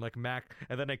season. And like Mac,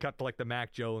 and then they cut to like the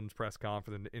Mac Jones press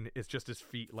conference, and it's just his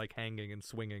feet like hanging and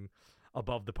swinging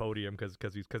above the podium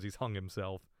because he's hung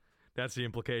himself. That's the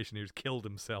implication. He's killed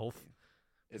himself.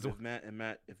 If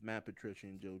Matt Patricia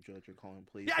and Joe Judge are calling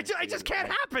plays, yeah, it just can't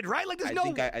happen, right? Like there's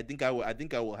I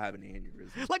think I will have an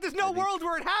aneurysm. Like there's no world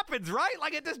where it happens, right?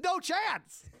 Like there's no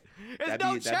chance. There's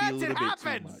no chance it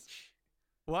happens.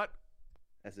 What?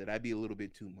 I said that'd be a little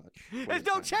bit too much. There's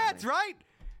no chance, right?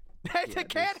 It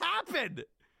can't happen.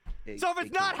 So if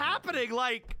it's not happening,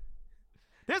 like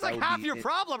there's like half your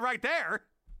problem right there.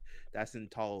 That's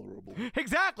intolerable.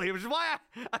 Exactly. Which is why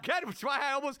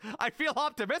I feel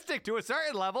optimistic to a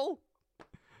certain level.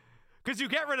 Because you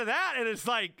get rid of that, and it's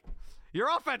like your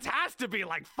offense has to be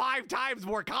like 5 times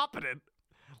more competent.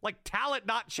 Like talent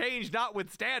not changed,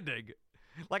 notwithstanding.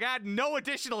 Like add no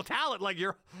additional talent. Like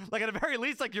you're like at the very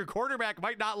least, like your quarterback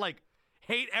might not like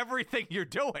hate everything you're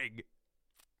doing.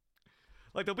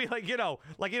 Like they'll be like,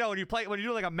 when you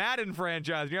do like a Madden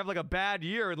franchise, you have like a bad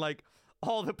year and like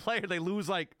all the players they lose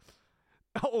like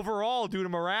overall due to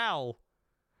morale.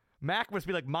 Mac must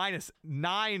be like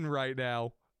 -9 right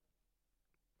now.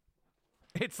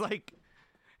 It's like,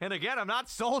 and again, I'm not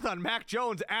sold on Mac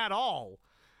Jones at all,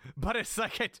 but it's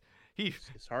like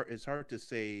it's hard to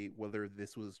say whether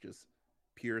this was just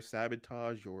pure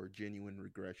sabotage or genuine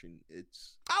regression.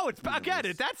 That's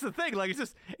the thing. Like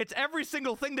it's every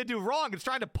single thing they do wrong. It's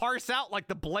trying to parse out like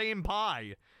the blame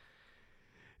pie.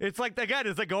 It's like, again,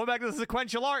 it's like going back to the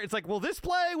sequential art. It's like, well, this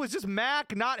play was just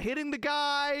Mac not hitting the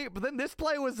guy, but then this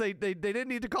play was they didn't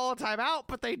need to call a timeout,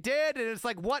 but they did, and it's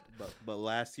like, what? But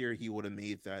last year he would have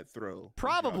made that throw.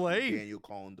 Probably. Daniel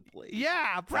calling the play.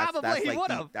 Yeah, probably he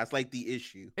would have. That's like the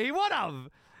issue. He would have.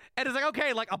 And it's like,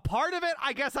 okay, like a part of it,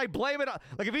 I guess I blame it.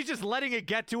 Like if he's just letting it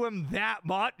get to him that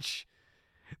much,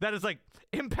 that is like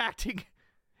impacting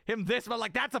him this much.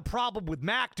 Like that's a problem with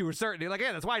Mac to a certain. Like,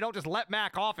 yeah, that's why I don't just let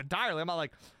Mac off entirely. I'm not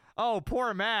like, oh,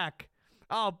 poor Mac.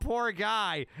 Oh, poor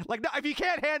guy. Like, no, if he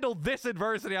can't handle this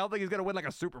adversity, I don't think he's gonna win like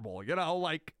a Super Bowl. You know,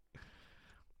 like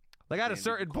at a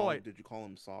certain point. Did you call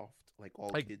him soft? Like all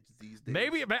kids these days?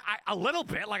 Maybe a little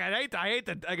bit. Like I hate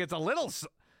that. Like it's a little.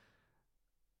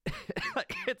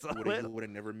 Like it's a little. He would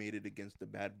have never made it against the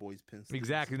Bad Boys Pistons.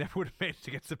 Exactly, never would have made it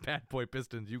against the Bad Boy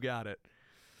Pistons. You got it.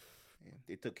 Yeah,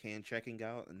 they took hand checking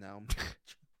out, and now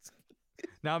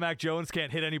now Mac Jones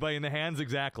can't hit anybody in the hands.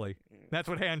 Exactly. Yeah. That's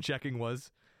what hand checking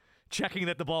was. Checking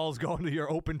that the ball's going to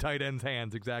your open tight end's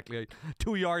hands. Exactly.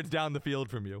 2 yards down the field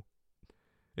from you.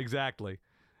 Exactly.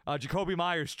 Jacoby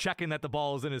Myers checking that the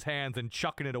ball is in his hands and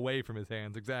chucking it away from his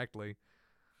hands. Exactly.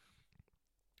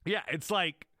 Yeah, it's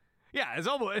like, yeah, it's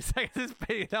almost, it's like this,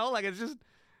 you know, like it's just,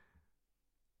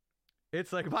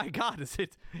 it's like, my God,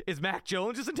 is Mac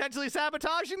Jones just intentionally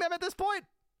sabotaging them at this point?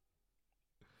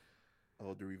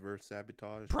 Oh, the reverse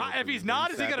sabotage. If he's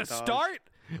not, is he gonna start?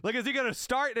 Like, is he gonna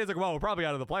start? And it's like, well, we're probably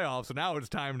out of the playoffs, so now it's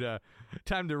time to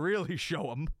really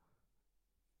show him.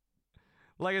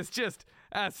 Like, it's just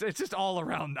all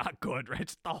around not good, right?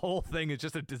 Just the whole thing is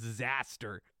just a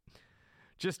disaster.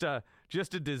 Just a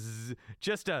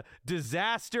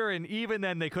disaster, and even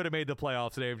then they could have made the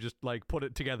playoffs. They've just like put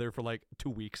it together for like 2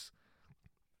 weeks.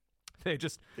 They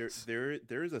just there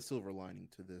is a silver lining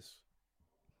to this.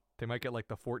 They might get like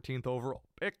the 14th overall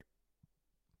pick.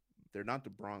 They're not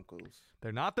the Broncos.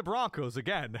 They're not the Broncos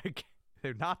again.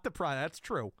 They're not the That's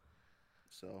true.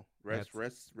 So rest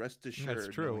assured. That's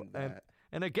true.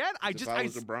 And again, If I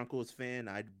was a Broncos fan,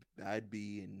 I'd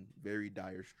be in very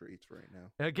dire straits right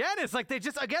now. Again, it's like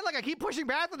I keep pushing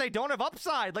back that they don't have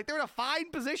upside. Like, they're in a fine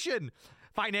position.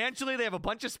 Financially, they have a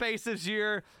bunch of space this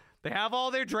year. They have all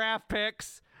their draft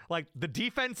picks. Like, the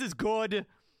defense is good.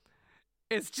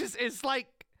 It's like,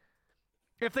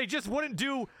 if they just wouldn't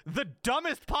do the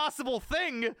dumbest possible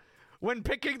thing when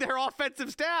picking their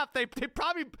offensive staff, they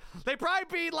probably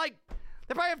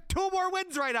have 2 more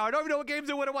wins right now. I don't even know what games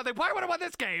they would have won. They probably would have won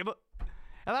this game.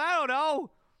 And I don't know.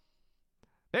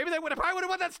 Maybe they probably would have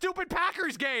won that stupid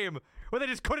Packers game where they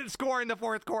just couldn't score in the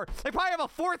fourth quarter. They probably have a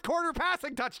fourth quarter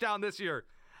passing touchdown this year.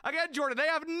 Again, Jordan, they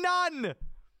have none.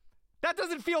 That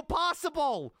doesn't feel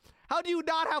possible. How do you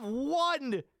not have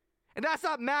one? And that's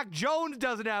not Mac Jones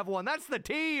doesn't have one. That's the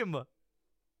team.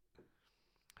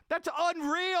 That's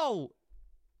unreal.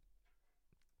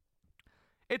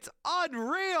 It's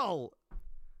unreal.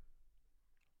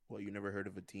 Well, you never heard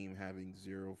of a team having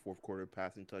 0 fourth quarter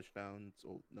passing touchdowns?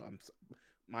 Oh, no,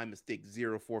 my mistake.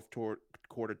 0 fourth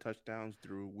quarter touchdowns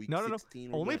through week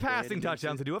 16. Only passing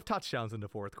touchdowns. They do have touchdowns in the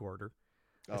fourth quarter.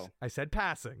 Oh. I said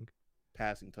passing.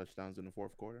 Passing touchdowns in the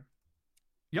fourth quarter?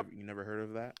 Yep. You never heard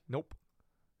of that? Nope.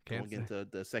 Going into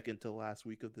the second to last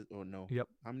week of the... Oh, no. Yep.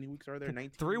 How many weeks are there?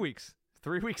 19? 3 weeks.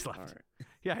 3 weeks left. All right.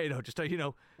 Yeah, just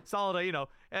solid,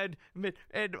 and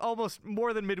almost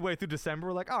more than midway through December,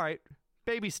 we're like, all right,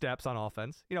 baby steps on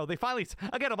offense. They finally,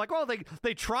 again, I'm like, well,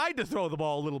 they tried to throw the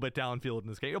ball a little bit downfield in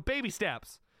this game. Baby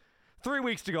steps. 3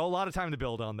 weeks to go, a lot of time to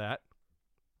build on that.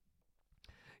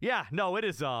 Yeah, no, it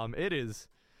is.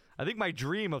 I think my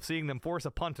dream of seeing them force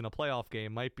a punt in a playoff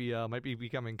game might be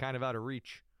becoming kind of out of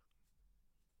reach.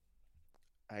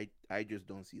 I just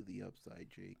don't see the upside,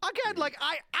 Jake. Again,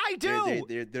 I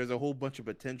do. There's a whole bunch of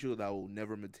potential that will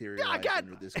never materialize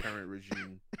under this current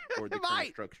regime or the current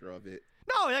structure of it.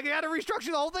 No, you got to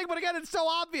restructure the whole thing, but again, it's so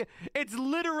obvious. It's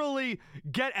literally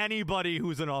get anybody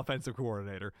who's an offensive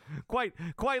coordinator. Quite.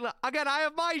 Again, I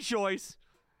have my choice.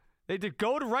 They did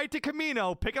go right to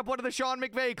Camino, pick up one of the Sean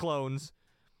McVay clones,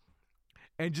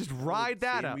 and just ride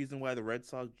that up. Same reason why the Red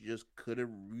Sox just could have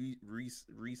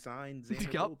re-signed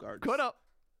Xander Bogaerts.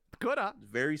 Could have.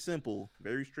 Very simple,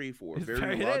 very straightforward,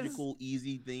 very logical,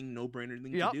 easy thing, no-brainer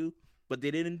thing to do. But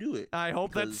they didn't do it. I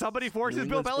hope that somebody forces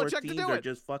Bill Belichick to do it. They're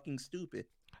just fucking stupid.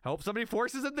 I hope somebody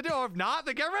forces him to do it. If not,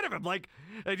 they get rid of him.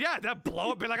 That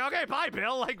blow up. Be like, okay, bye,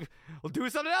 Bill. We'll do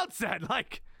something else then.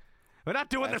 We're not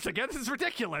doing this again. This is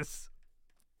ridiculous.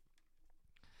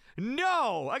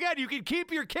 No. Again, you can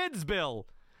keep your kids, Bill.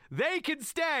 They can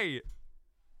stay.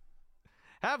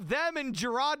 Have them and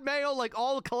Gerard Mayo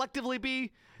all collectively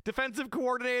be defensive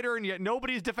coordinator, and yet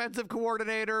nobody's defensive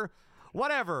coordinator.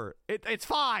 Whatever. It's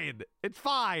fine. It's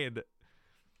fine.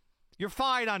 You're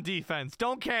fine on defense.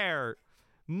 Don't care.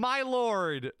 My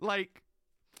lord.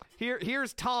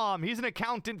 Here's Tom. He's an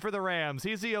accountant for the Rams.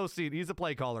 He's the OC. He's a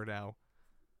play caller now.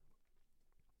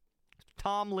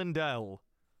 Tom Lindell.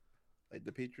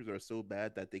 The Patriots are so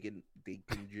bad that they can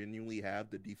genuinely have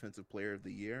the defensive player of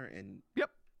the year, and yep.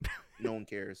 No one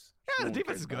cares. Yeah, the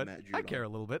defense is good. I care a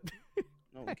little bit.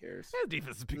 No one cares. Yeah, the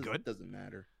defense has been good. It doesn't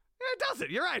matter. It doesn't.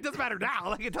 You're right. It doesn't matter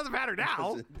now. It doesn't matter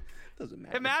now. It doesn't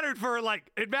matter.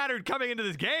 It mattered coming into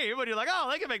this game when you're like, oh,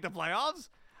 they can make the playoffs.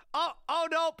 Oh,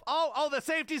 nope. Oh, the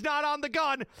safety's not on the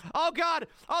gun. Oh, God.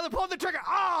 Oh, they're pulling the trigger.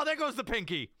 Oh, there goes the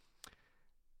pinky.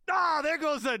 There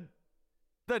goes the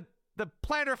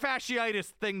plantar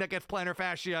fasciitis thing that gets plantar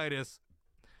fasciitis.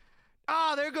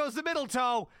 There goes the middle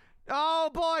toe. Oh,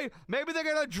 boy. Maybe they're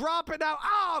going to drop it now.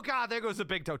 Oh, God. There goes the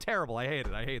big toe. Terrible. I hate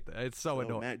it. I hate that. It's so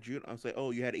annoying. Matt Judon, I was like,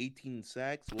 you had 18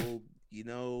 sacks. Well,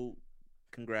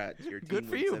 congrats. Your team good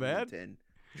for you, man. 10.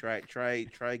 Try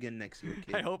again next year,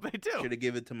 kid. I hope they do. Should have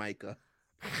given it to Micah.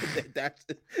 that's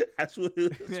what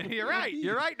it was. You're right.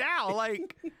 You're right now.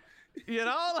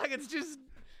 It's just...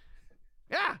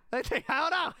 Yeah, I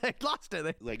don't know. They lost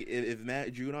it. If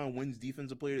Matt Judon wins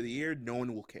Defensive Player of the Year, no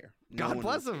one will care. God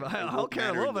bless him. I'll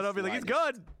care a little bit. I'll be like, he's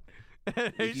good.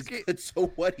 He's good.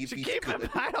 So what? If he's keep good? Him.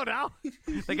 I don't know.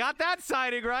 They got that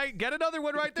signing right. Get another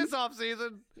one right this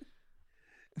offseason.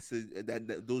 So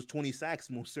those 20 sacks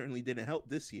most certainly didn't help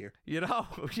this year.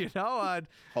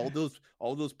 All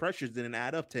those pressures didn't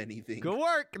add up to anything. Good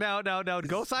work. Now,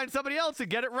 go sign somebody else and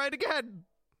get it right again.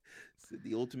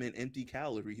 The ultimate empty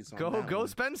calories. Go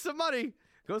spend some money.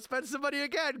 Go spend some money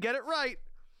again. Get it right.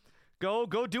 Go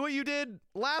do what you did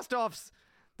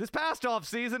this past off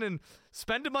season and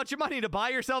spend a bunch of money to buy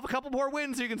yourself a couple more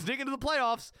wins so you can sneak into the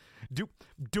playoffs. Do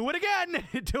it again.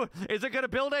 Is it going to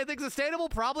build anything sustainable?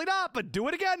 Probably not, but do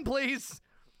it again, please.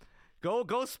 Go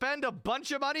spend a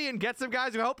bunch of money and get some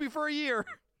guys who help you for a year.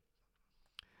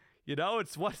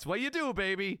 It's what you do,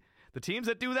 baby. The teams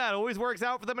that do that always works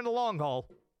out for them in the long haul.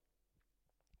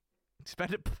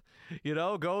 Spend it,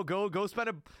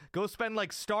 go spend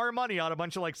like star money on a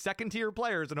bunch of like second tier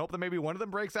players and hope that maybe one of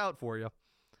them breaks out for you.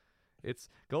 It's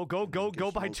go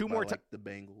buy two more. Like the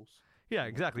Bengals. Yeah,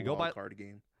 exactly. Go buy card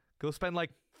game. Go spend like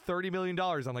 $30 million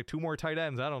on like 2 more tight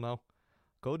ends. I don't know.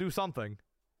 Go do something.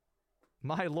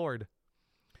 My lord.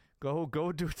 Go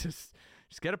do just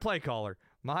get a play caller.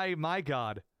 My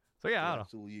God. So yeah, I don't know.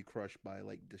 Absolutely crushed by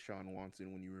like Deshaun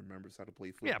Watson when you remembers how to play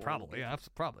football. Yeah, probably. Yeah,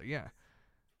 probably. Yeah.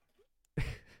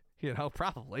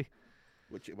 Probably.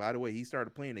 Which, by the way, he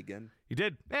started playing again. He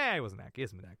did. He hasn't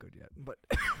been that good yet. But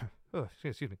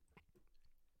excuse me.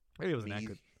 He wasn't that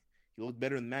good. He looked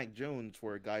better than Mac Jones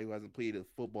for a guy who hasn't played a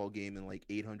football game in like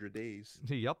 800 days.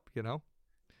 Yep, a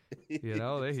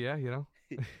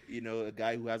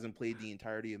guy who hasn't played the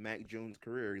entirety of Mac Jones'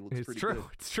 career. He looks pretty good.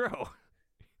 It's true.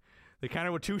 They kind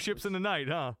of were two ships in the night,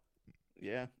 huh?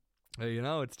 Yeah.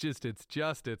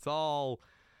 It's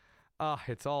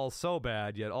all so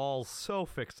bad, yet all so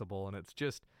fixable, and it's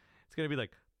going to be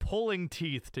like pulling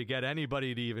teeth to get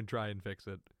anybody to even try and fix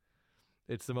it.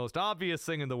 It's the most obvious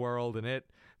thing in the world, and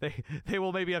they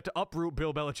will maybe have to uproot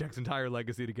Bill Belichick's entire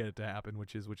legacy to get it to happen,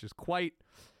 which is quite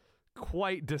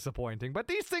disappointing. But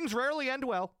these things rarely end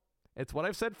well. It's what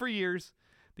I've said for years.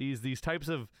 These types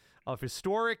of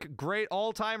historic, great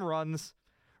all-time runs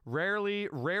rarely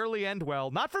end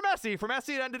well. Not for Messi. For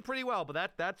Messi, it ended pretty well,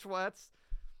 but that's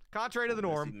contrary to the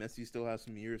norm. Messi still has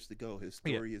some years to go. His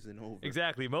story isn't over.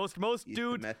 Exactly. Most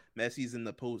dudes. Messi's in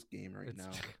the post game now.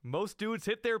 Most dudes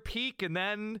hit their peak and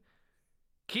then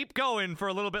keep going for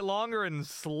a little bit longer and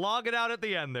slog it out at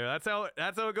the end there. That's how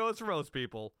it goes for most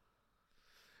people.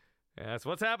 And that's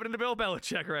what's happening to Bill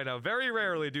Belichick right now. Very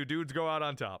rarely do dudes go out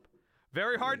on top.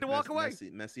 Very hard to walk away.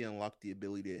 Messi unlocked the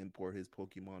ability to import his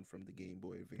Pokemon from the Game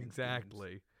Boy Advance. Exactly.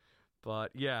 Games.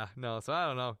 But yeah, no. So I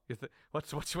don't know.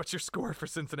 What's your score for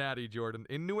Cincinnati, Jordan?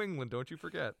 In New England, don't you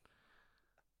forget.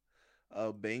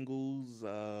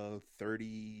 Bengals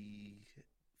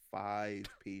 35,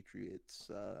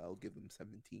 Patriots. I'll give them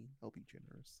 17. I'll be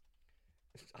generous.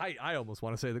 I almost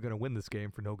want to say they're going to win this game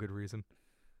for no good reason.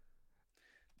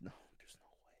 No, there's no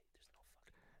way. There's no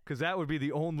fucking way. Because that would be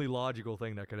the only logical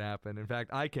thing that could happen. In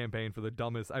fact, I campaign for the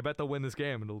dumbest. I bet they'll win this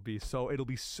game, and it'll be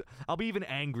I'll be even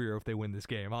angrier if they win this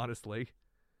game, honestly.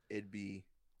 It'd be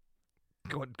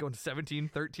going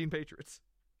 17-13 Patriots.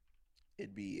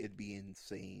 It'd be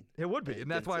insane. It would be, and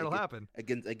that's why it'll happen.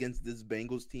 Against this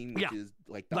Bengals team, which is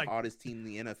like the hottest team in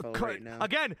the NFL right now.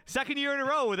 Again, second year in a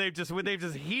row where they've just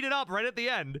heated up right at the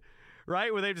end,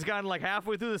 right? Where they've just gotten like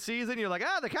halfway through the season, you're like,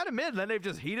 they're kind of mid, and then they've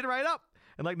just heated right up.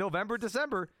 And like November,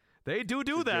 December, they do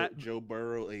that. Joe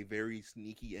Burrow, a very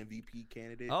sneaky MVP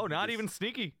candidate. Oh, not even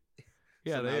sneaky.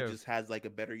 Yeah, so now just has like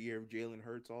a better year of Jalen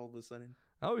Hurts all of a sudden.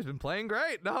 Oh, he's been playing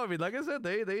great. No, I mean, like I said,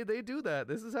 they do that.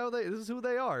 This is who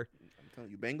they are. I'm telling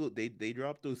you, Bengals, they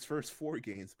dropped those first 4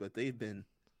 games, but they've been.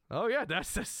 Oh yeah,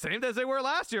 that's the same as they were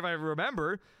last year, if I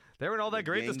remember. They weren't all that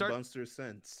great to start. Gangbuster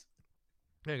since.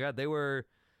 Yeah, God, they went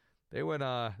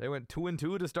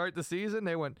 2-2 to start the season.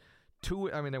 They went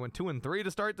 2-3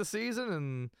 to start the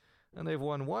season, and they've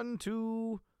won 1,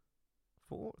 2,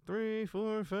 3,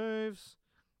 4, 5.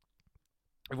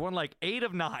 They've won like 8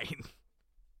 of 9.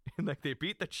 And like they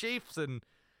beat the Chiefs, and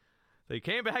they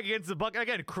came back against the Bucs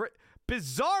again.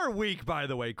 Bizarre week, by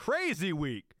the way, crazy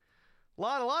week. A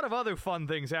lot of other fun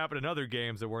things happened in other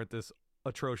games that weren't this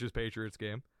atrocious Patriots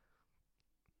game.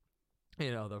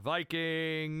 The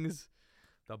Vikings,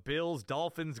 the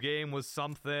Bills-Dolphins game was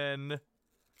something.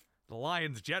 The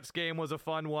Lions-Jets game was a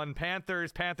fun one.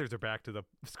 Panthers are back to the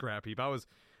scrap heap. I was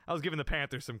giving the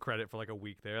Panthers some credit for like a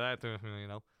week there.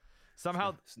 That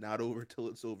somehow it's not over till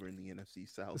it's over in the NFC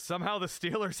South. Somehow the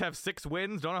Steelers have 6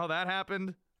 wins. Don't know how that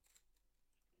happened.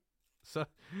 So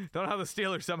don't know how the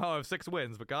Steelers somehow have 6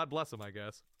 wins, but God bless them, I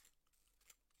guess.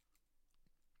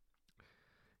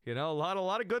 A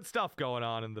lot of good stuff going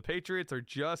on, and the Patriots are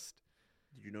just.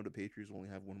 Did you know the Patriots only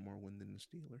have 1 more win than the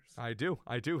Steelers? I do.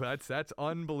 That's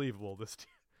unbelievable.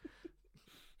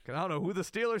 I don't know who the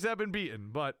Steelers have been beaten,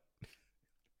 but.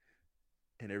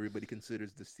 And everybody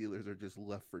considers the Steelers are just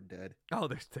left for dead. Oh,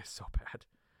 they're so bad.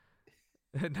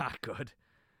 They're not good.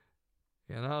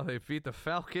 They beat the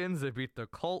Falcons, they beat the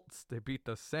Colts, they beat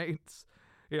the Saints.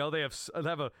 They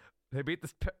beat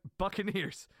the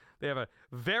Buccaneers. They have a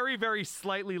very, very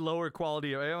slightly lower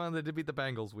quality of. They did beat the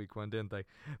Bengals week 1, didn't they?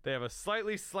 They have a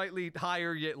slightly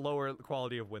higher yet lower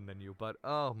quality of win than you. But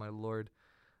oh my lord,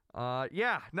 so I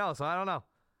don't know.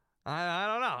 I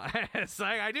don't know. It's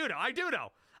like I do know.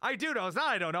 It's not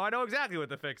I don't know. I know exactly what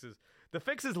the fix is. The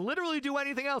fix is literally do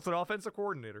anything else, an offensive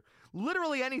coordinator.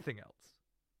 Literally anything else.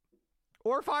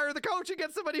 Or fire the coach and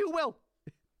get somebody who will.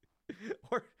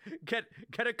 Or get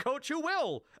a coach who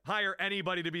will hire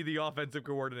anybody to be the offensive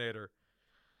coordinator.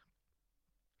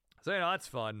 So, that's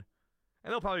fun.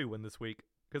 And they'll probably win this week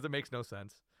because it makes no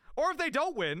sense. Or if they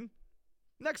don't win,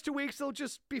 next 2 weeks they'll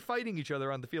just be fighting each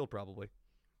other on the field probably.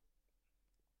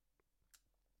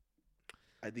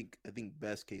 I think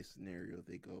best case scenario,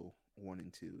 they go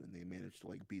 1-2 and they manage to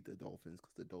beat the Dolphins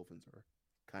because the Dolphins are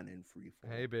kind of in free fall.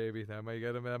 Hey baby, that might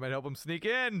get them. That might help them sneak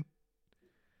in.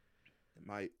 It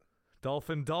might.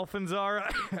 Dolphins are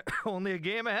only a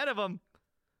game ahead of them.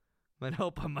 Might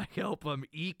help them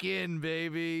eke in,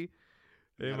 baby.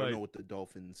 I don't know what the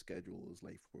Dolphins' schedule is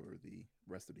like for the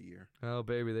rest of the year. Oh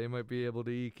baby, they might be able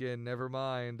to eke in. Never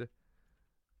mind.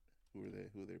 Who are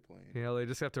they playing? They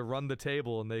just have to run the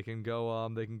table and they can go.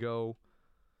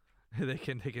 They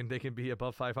can be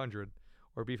above 500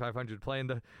 or be 500 playing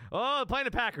the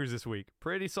Packers this week.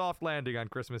 Pretty soft landing on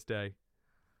Christmas Day.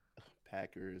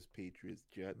 Packers, Patriots,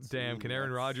 Jets. Damn, can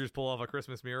Aaron Rodgers pull off a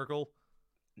Christmas miracle?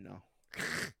 No.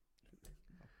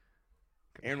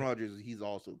 Aaron Rodgers, he's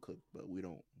also cooked, but we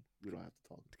don't have to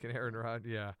talk. Can Aaron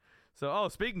Rodgers? Yeah. So,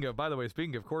 speaking of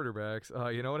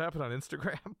quarterbacks, you know what happened on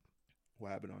Instagram?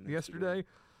 What happened on Instagram? Yesterday?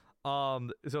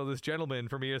 So this gentleman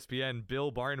from ESPN, Bill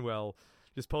Barnwell,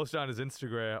 just posted on his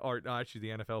Instagram, or actually the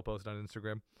NFL posted on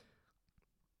Instagram.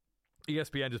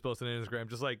 ESPN just posted on Instagram,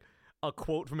 just a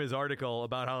quote from his article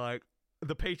about how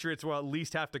the Patriots will at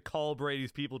least have to call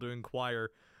Brady's people to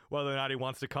inquire whether or not he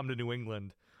wants to come to New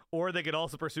England. Or they could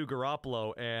also pursue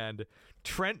Garoppolo, and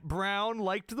Trent Brown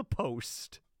liked the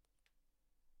post.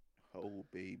 Oh,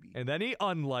 baby. And then he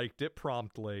unliked it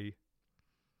promptly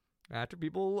after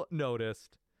people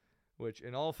noticed, which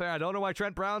in all fair, I don't know why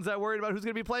Trent Brown's that worried about who's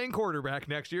going to be playing quarterback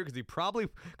next year,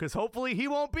 because hopefully he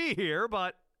won't be here,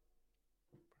 but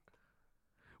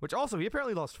which also, he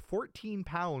apparently lost 14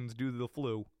 pounds due to the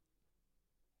flu.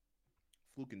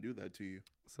 Flu can do that to you.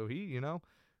 So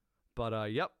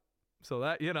but yep. So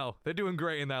that, they're doing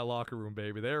great in that locker room,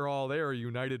 baby. They are a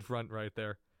united front right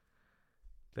there.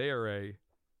 They are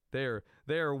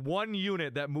one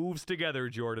unit that moves together,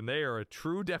 Jordan. They are a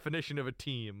true definition of a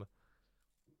team.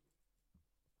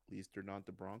 At least they're not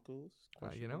the Broncos.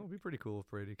 It'd be pretty cool if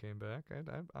Brady came back.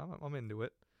 I'm into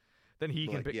it. Then he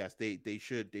can pick. Yes, they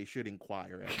should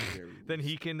inquire at the very least. Then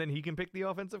he can pick the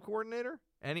offensive coordinator.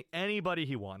 Anybody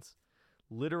he wants,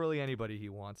 literally anybody he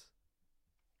wants.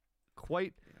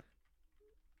 Quite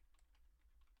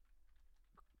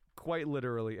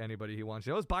literally anybody he wants.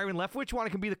 Is Byron Leftwich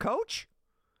want to be the coach?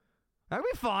 That'd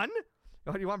be fun.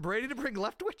 You want Brady to bring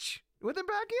Leftwich with him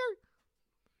back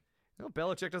here?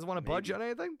 Belichick doesn't want to budge on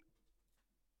anything.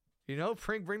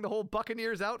 Bring the whole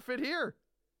Buccaneers outfit here.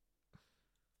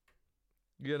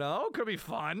 Could be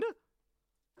fun.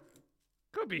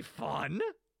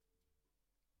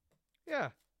 Yeah.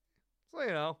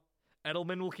 So,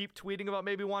 Edelman will keep tweeting about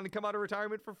maybe wanting to come out of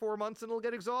retirement for 4 months and it'll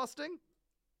get exhausting.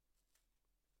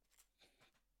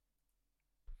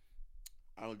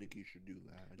 I don't think he should do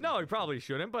that. No, he probably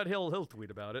shouldn't, but he'll tweet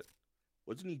about it.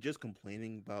 Wasn't he just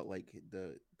complaining about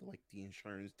the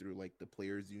insurance through the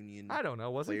players union? I don't know.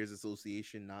 Was Players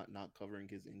Association not covering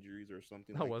his injuries or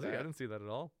something? Oh, was he? I didn't see that at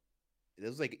all. It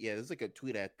was it was a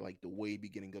tweet at the way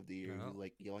beginning of the year. He was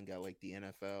yelling at the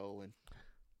NFL and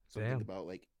something about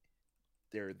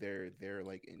they're in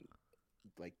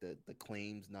the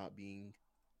claims not being,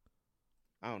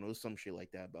 I don't know, some shit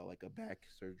like that about a back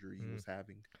surgery he was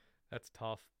having. That's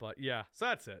tough, but yeah. So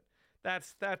that's it.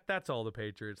 That's all the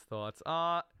Patriots' thoughts.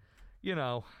 At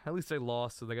least they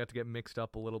lost, so they got to get mixed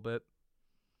up a little bit.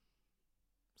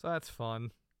 So that's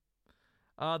fun.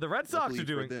 The Red Sox are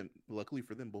doing. Luckily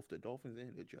for them, both the Dolphins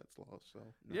and the Jets lost.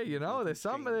 So yeah,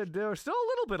 they're still a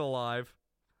little bit alive.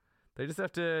 They just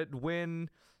have to win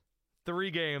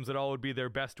 3 games that all would be their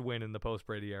best win in the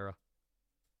post-Brady era.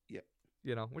 Yeah.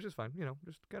 Which is fine.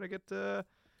 Just gotta get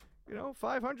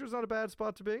 500 is not a bad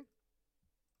spot to be.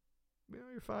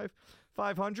 You're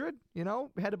 500.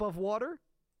 Head above water.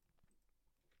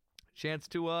 Chance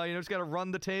to just gotta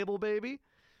run the table, baby.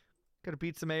 Gotta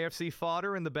beat some AFC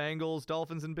fodder in the Bengals,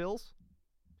 Dolphins, and Bills.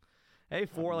 Hey,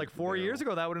 4 years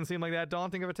ago, that wouldn't seem like that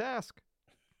daunting of a task.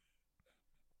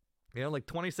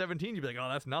 2017, you'd be like, oh,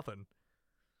 that's nothing.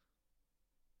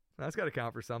 That's got to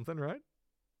count for something, right?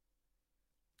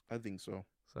 I think so.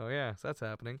 So, yeah, so that's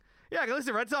happening. Yeah, at least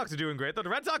the Red Sox are doing great, though. The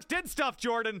Red Sox did stuff,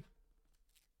 Jordan.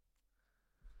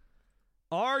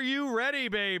 Are you ready,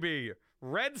 baby?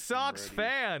 Red Sox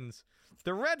fans.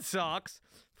 The Red Sox,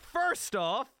 first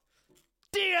off,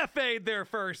 DFA'd their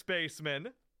first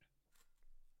baseman.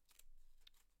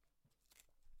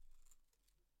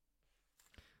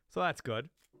 So that's good.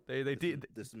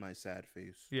 This is my sad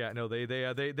face. Yeah, no, they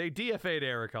DFA'd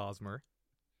Eric Hosmer,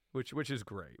 which is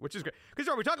great. Because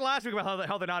we talked last week about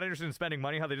how they're not interested in spending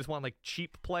money, how they just want like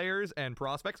cheap players and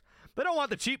prospects. They don't want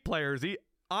the cheap players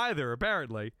either,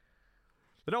 apparently.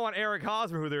 They don't want Eric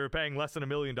Hosmer, who they were paying less than $1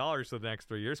 million for the next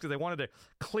 3 years, because they wanted to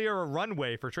clear a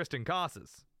runway for Tristan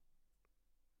Casas.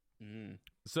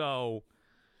 So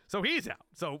he's out.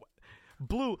 So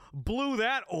blew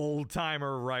that old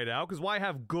timer right out, because why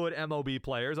have good MLB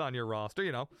players on your roster?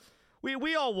 You know,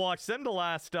 we all watched them the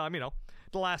last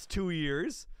 2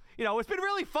 years. You know, it's been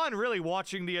really fun, really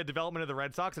watching the development of the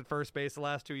Red Sox at first base the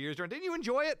last 2 years. Didn't you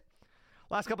enjoy it?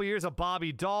 Last couple of years of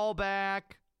Bobby Dahl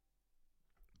back.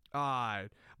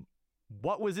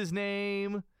 What was his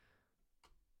name?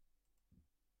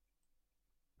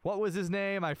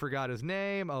 I forgot his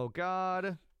name. Oh,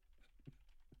 God.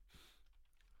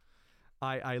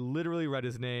 I literally read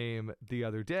his name the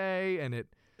other day, and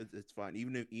it's fine.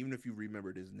 Even if you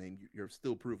remembered his name, you're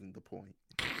still proving the point.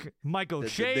 Michael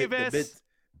Chavis.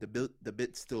 The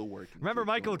bit's still working. Remember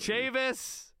Michael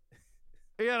Chavis?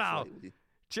 You know.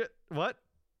 What?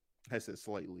 I said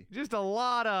slightly. Just a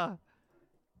lot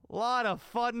of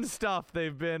fun stuff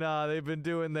they've been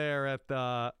doing there at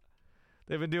the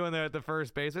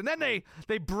first base. And then they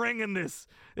bring in this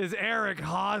Eric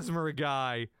Hosmer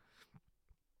guy.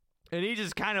 And he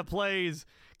just kind of plays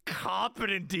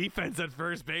competent defense at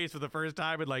first base for the first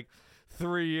time in like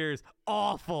 3 years.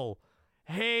 Awful.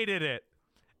 Hated it.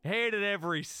 Hated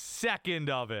every second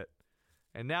of it.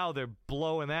 And now they're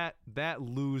blowing that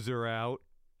loser out.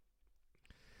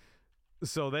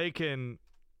 So they can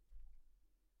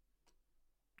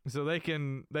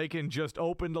just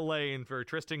open the lane for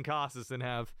Tristan Casas and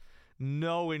have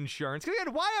no insurance.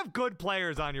 Again, why have good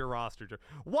players on your roster?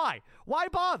 Why? Why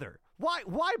bother?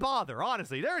 Why bother?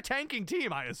 Honestly, they're a tanking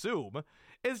team, I assume.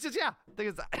 It's just,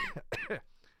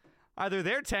 either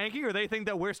they're tanking or they think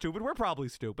that we're stupid. We're probably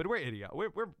stupid. We're idiot. We're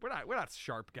not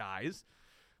sharp guys.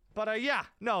 But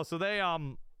so they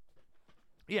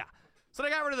so they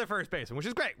got rid of their first baseman, which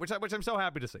is great, which I'm so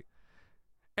happy to see.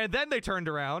 And then they turned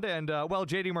around and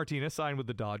JD Martinez signed with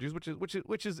the Dodgers,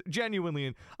 which is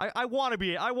genuinely, I want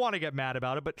to get mad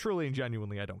about it, but truly and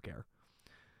genuinely I don't care.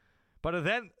 But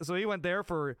then so he went there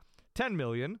for $10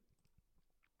 million,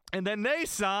 and then they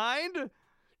signed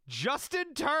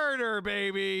Justin Turner,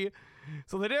 baby.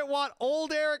 So they didn't want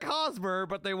old Eric Hosmer,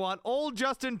 but they want old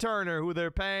Justin Turner, who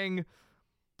they're paying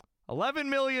 $11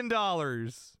 million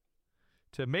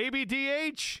to maybe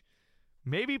DH,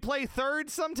 maybe play third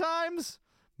sometimes,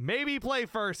 maybe play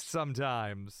first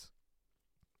sometimes.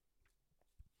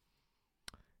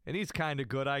 And he's kind of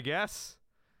good, I guess.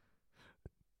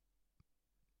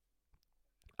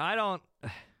 I don't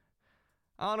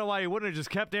know why you wouldn't have just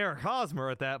kept Eric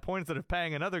Hosmer at that point instead of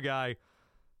paying another guy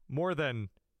more than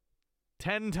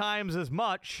 10 times as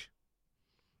much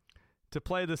to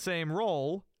play the same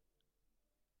role.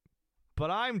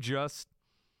 But I'm just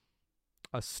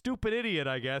a stupid idiot,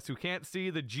 I guess, who can't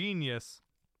see the genius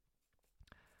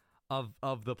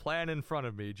of the plan in front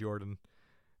of me, Jordan,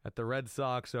 that the Red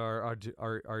Sox are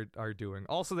doing.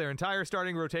 Also, their entire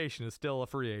starting rotation is still a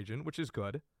free agent, which is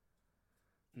good.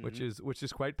 Mm-hmm. Which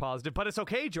is quite positive, but it's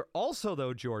okay. Also,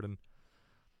 though, Jordan,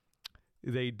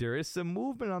 there is some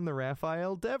movement on the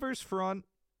Rafael Devers front.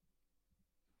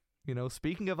 You know,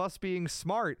 speaking of us being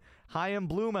smart, Chaim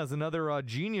Bloom has another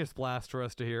genius blast for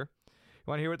us to hear. You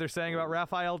want to hear what they're saying about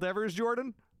Rafael Devers,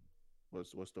 Jordan?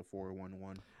 What's the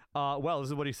 411? Well,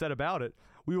 this is what he said about it.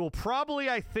 We will probably,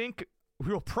 I think,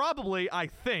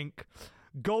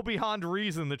 go beyond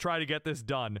reason to try to get this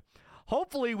done.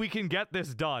 Hopefully, we can get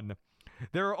this done.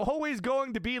 There are always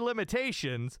going to be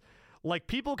limitations, like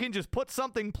people can just put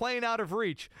something plain out of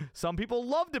reach. Some people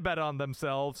love to bet on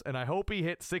themselves, and I hope he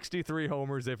hits 63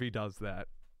 homers if he does that.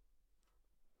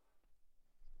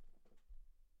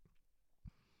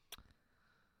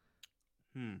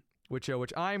 Which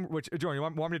Jordan, you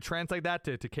want me to translate that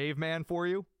to caveman for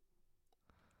you?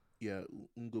 Yeah,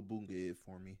 Unga Bunga it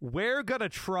for me. We're gonna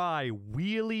try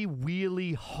really,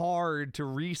 really hard to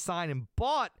re-sign him,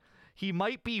 but he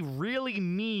might be really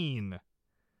mean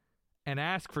and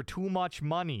ask for too much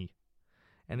money.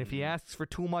 And if he asks for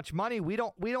too much money, we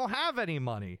don't have any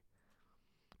money.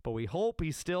 But we hope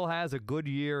he still has a good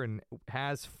year and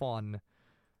has fun.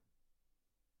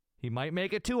 He might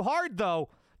make it too hard, though.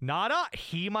 Not us.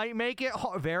 He might make it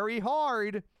very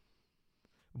hard.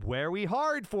 Very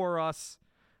hard for us.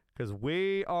 Because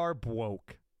we are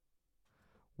broke.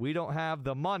 We don't have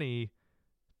the money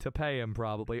to pay him,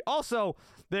 probably. Also,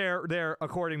 they're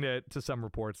according to some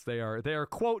reports, they are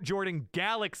quote, Jordan,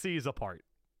 galaxies apart.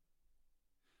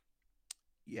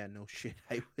 Yeah, no shit.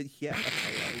 I would. Yeah,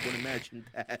 I would imagine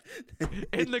that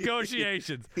in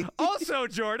negotiations. Also,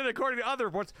 Jordan, according to other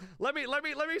reports, let me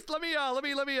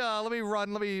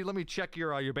check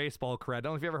your baseball cred. I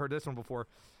don't know if you ever heard this one before,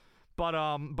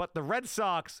 but the Red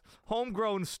Sox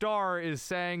homegrown star is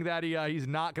saying that he's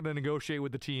not going to negotiate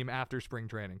with the team after spring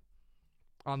training,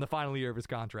 on the final year of his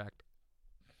contract.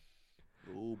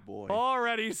 Oh boy!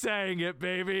 Already saying it,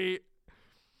 baby.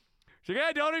 So,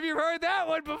 yeah, don't know if you've heard that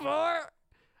one before.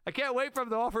 I can't wait for him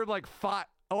to offer him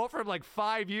like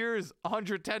 5 years,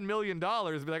 $110 million. Be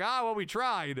like, well, we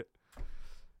tried.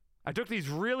 I took these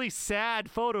really sad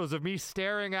photos of me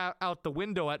staring out the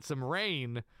window at some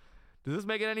rain. Does this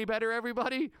make it any better,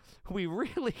 everybody? We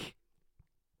really...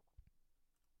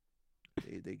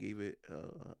 They gave it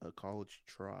a college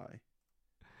try.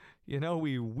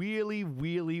 We really,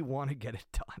 really want to get it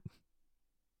done.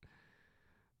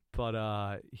 But,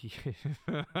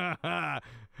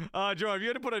 Joe, if you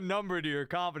had to put a number to your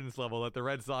confidence level that the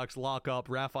Red Sox lock up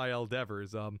Rafael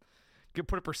Devers, could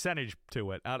put a percentage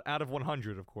to it, out of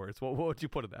 100, of course. What would you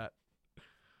put it at?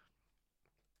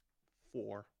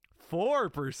 4.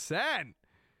 4%?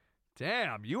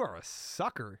 Damn, you are a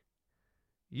sucker.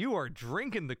 You are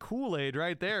drinking the Kool-Aid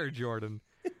right there, Jordan.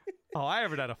 I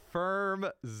have it at a firm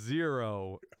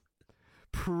 0.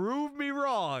 Prove me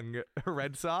wrong,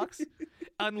 Red Sox.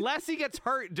 Unless he gets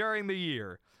hurt during the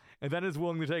year and then is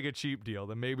willing to take a cheap deal,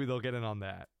 then maybe they'll get in on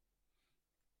that.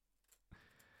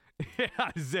 Yeah,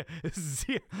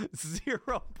 0%.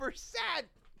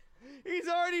 He's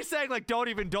already saying, like, don't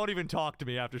even talk to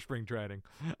me after spring training.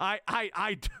 I've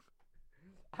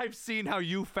seen how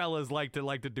you fellas like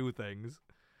to do things.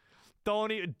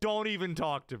 Don't even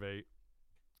talk to me.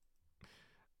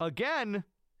 Again,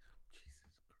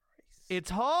 it's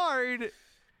hard.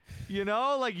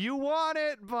 Like, you want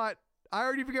it, but I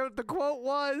already forget what the quote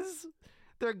was.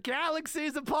 They're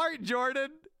galaxies apart,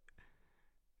 Jordan.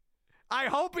 I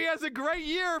hope he has a great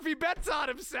year if he bets on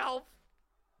himself.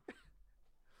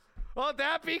 Won't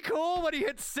that be cool when he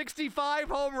hits 65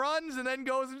 home runs and then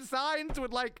goes and signs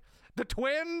with, like, the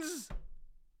Twins?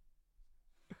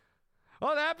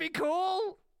 Won't that be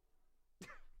cool?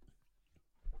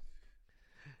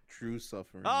 True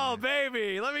suffering. Oh, man.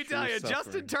 Baby, let me tell you, suffering.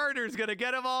 Justin Turner's gonna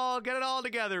get it all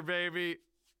together, baby.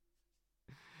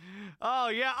 Oh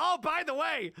yeah. Oh, by the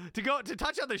way, to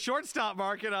touch on the shortstop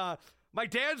market, my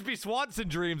Dansby Swanson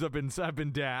dreams have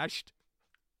been dashed.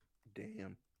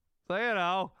 Damn.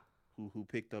 So who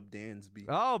picked up Dansby?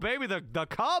 Oh, baby, the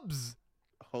Cubs.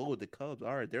 Oh, the Cubs.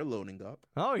 All right, they're loading up.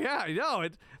 Oh yeah,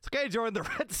 it's okay, Jordan. The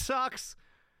Red Sox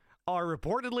are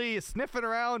reportedly sniffing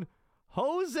around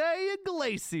Jose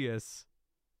Iglesias.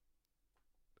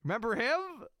 Remember him?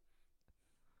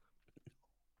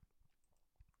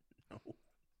 No.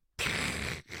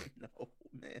 No,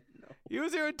 man, no. He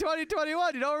was here in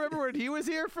 2021. You don't remember when he was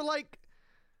here for like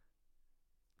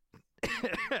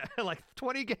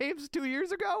 20 games 2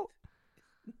 years ago?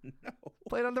 No.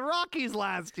 Played on the Rockies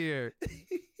last year.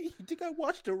 You think I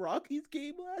watched a Rockies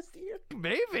game last year?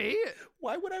 Maybe.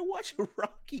 Why would I watch a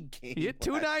Rocky game? He hit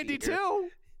 292.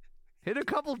 Hit a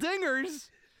couple dingers.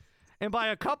 And by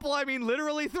a couple, I mean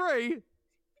literally 3.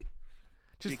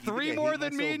 Just 3 more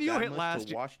than me and you hit last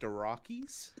year. Watch the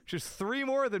Rockies? Just 3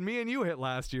 more than me and you hit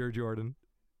last year, Jordan.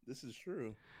 This is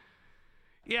true.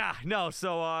 Yeah, no,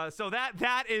 so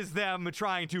that is them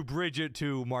trying to bridge it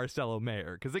to Marcelo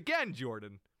Mayer. Because again,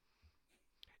 Jordan,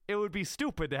 it would be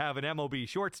stupid to have an MLB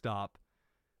shortstop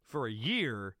for a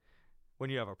year when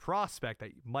you have a prospect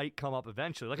that might come up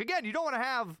eventually. Like, again, you don't want to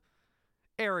have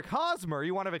Eric Hosmer.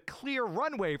 You want to have a clear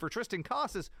runway for Tristan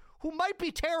Casas, who might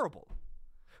be terrible,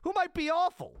 who might be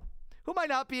awful, who might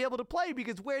not be able to play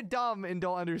because we're dumb and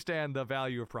don't understand the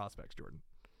value of prospects, Jordan.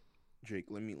 Jake,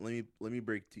 let me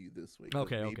break to you this way.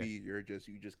 Okay, maybe okay.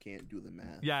 you just can't do the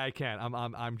math. Yeah, I can't.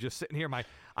 I'm just sitting here.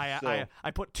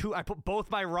 I put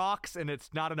both my rocks, and it's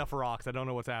not enough rocks. I don't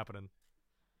know what's happening.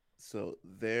 So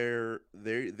there's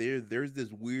this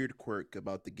weird quirk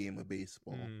about the game of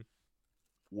baseball,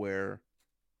 where,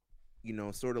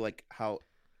 sort of like how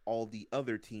all the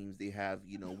other teams, they have,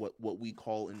 what we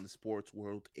call in the sports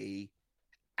world a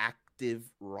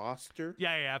active roster.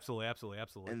 Yeah, absolutely.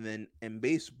 And then in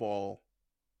baseball,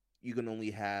 you can only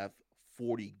have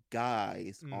 40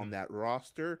 guys on that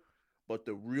roster. But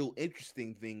the real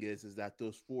interesting thing is that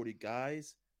those 40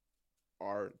 guys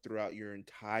are throughout your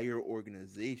entire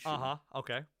organization.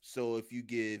 Okay. So if you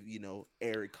give,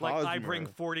 Eric Hosmer, like I bring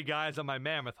 40 guys on my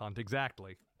mammoth hunt,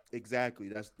 exactly.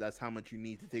 Exactly. That's how much you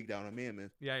need to take down a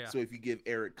mammoth. Yeah. So if you give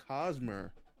Eric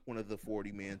Hosmer one of the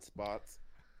 40-man spots,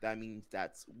 that means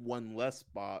that's one less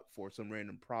spot for some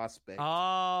random prospect.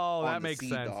 Oh, that makes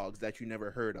sense. Dogs that you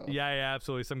never heard of. Yeah,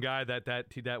 absolutely. Some guy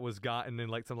that was gotten in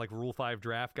like some like Rule 5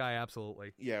 draft guy.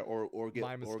 Absolutely. Yeah, or who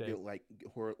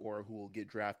will get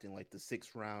drafted in like the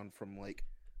 6th round from like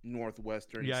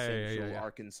Northwestern, Central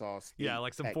Arkansas State. Yeah,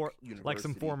 like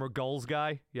some former Gulls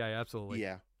guy. Yeah, absolutely.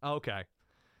 Yeah. Okay.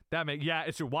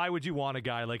 It's true. Why would you want a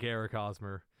guy like Eric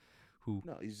Hosmer?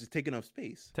 No, he's just taking up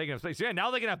space. Yeah,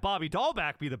 now they can have Bobby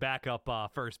Dahlback be the backup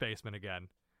first baseman again.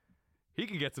 He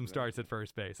can get some starts at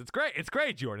first base. It's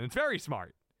great, Jordan. It's very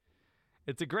smart.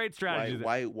 It's a great strategy.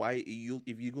 Why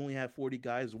if you only have 40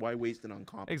 guys, why waste it on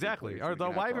competent exactly? players? Or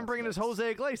why even bring in his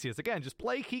Jose Iglesias again? Just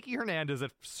play Kiki Hernandez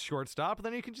at shortstop, and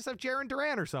then you can just have Jaron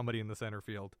Duran or somebody in the center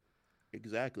field.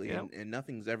 Exactly, and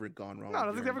nothing's ever gone wrong. No,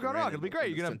 nothing's ever gone wrong. It'll be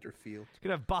great. You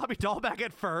can have Bobby Dahlback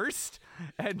at first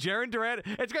and Jaron Duran.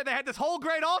 It's great. They had this whole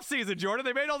great offseason, Jordan.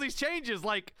 They made all these changes,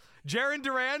 like Jaron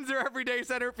Duran's their everyday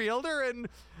center fielder, and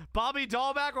Bobby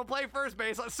Dahlback will play first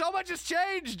base. So much has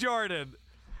changed, Jordan.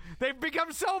 They've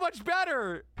become so much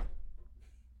better.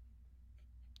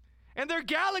 And their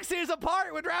galaxy is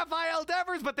apart with Rafael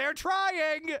Devers, but they're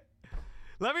trying.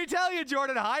 Let me tell you,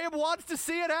 Jordan, Chaim wants to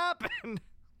see it happen.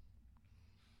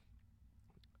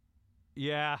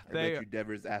 Yeah, I bet you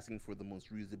Devers asking for the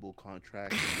most reasonable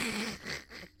contract,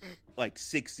 like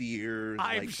 6 years,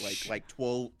 like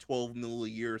 12 mil a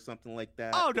year or something like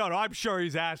that. Oh no, I'm sure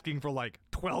he's asking for like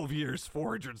 12 years,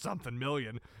 400-something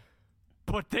million,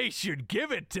 but they should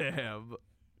give it to him.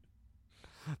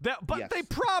 Yes. They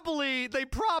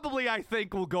probably, I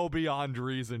think, will go beyond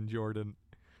reason, Jordan.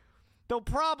 They'll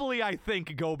probably, I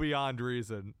think, go beyond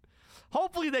reason.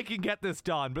 Hopefully, they can get this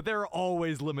done, but there are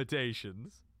always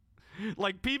limitations.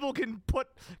 Like, people can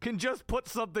just put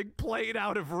something plain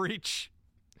out of reach.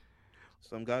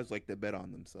 Some guys like to bet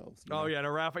on themselves. Oh, yeah, no,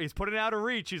 Rafa, he's putting it out of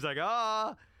reach. He's like,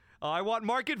 I want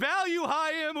market value,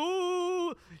 Chaim.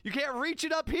 Ooh, you can't reach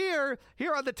it up here.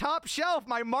 Here on the top shelf,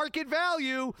 my market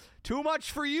value. Too much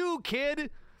for you, kid.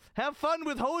 Have fun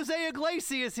with Jose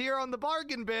Iglesias here on the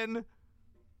bargain bin.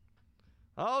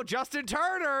 Oh, Justin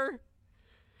Turner.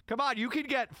 Come on, you can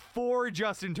get 4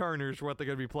 Justin Turners for what they're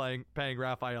going to be paying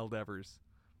Rafael Devers.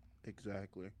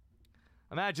 Exactly.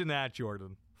 Imagine that,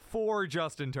 Jordan. 4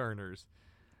 Justin Turners.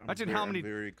 Imagine how many. I'm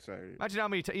very excited. Imagine how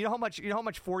many. You know how much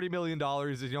 $40 million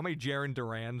is? You know how many Jaron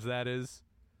Durans that is?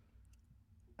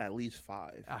 At least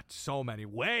 5. So many.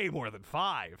 Way more than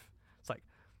 5. It's like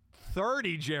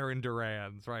 30 Jaron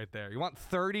Durans right there. You want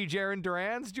 30 Jaron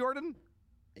Durans, Jordan?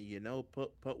 You know,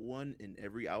 put one in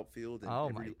every outfield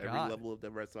and every level of the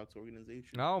Red Sox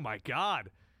organization. Oh, my God.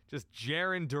 Just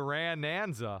Jaron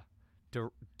Durananza.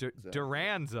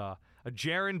 Duranza. A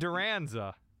Jaron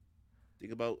Duranza.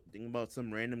 Think about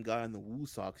some random guy in the Woo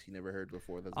Sox you never heard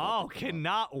before.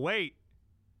 Cannot wait.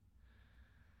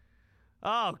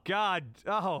 Oh, God.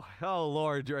 Oh,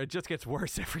 Lord. It just gets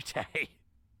worse every day.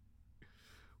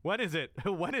 When is it?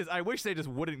 I wish they just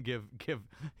wouldn't give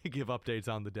updates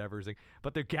on the Devers thing.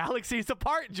 But they're galaxies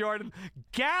apart, Jordan.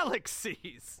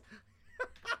 Galaxies.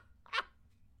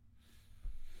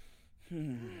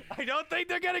 I don't think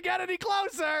they're going to get any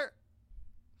closer.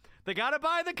 They got to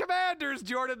buy the Commanders,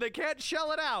 Jordan. They can't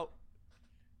shell it out.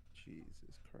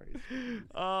 Jesus Christ.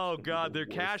 Oh, God. They're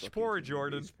cash poor,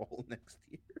 Jordan. Next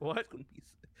year. What?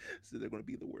 So they're going to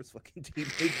be the worst fucking team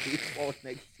in baseball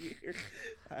next year.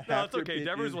 No, it's okay.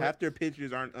 Half their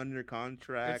pitchers aren't under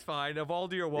contract. It's fine.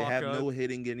 Evaldi or Walker. They have no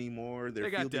hitting anymore. Their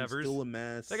fielding's still a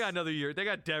mess. They got another year. They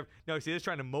got Devers. No, see, they're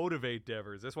trying to motivate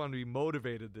Devers. They just want him to be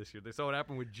motivated this year. They saw what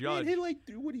happened with Judge. He hit like,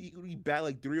 he bat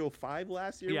like 305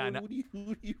 last year?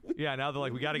 Yeah, now they're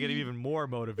like, we got to get him even more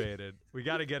motivated. We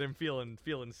got to get him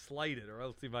feeling slighted, or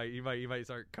else he might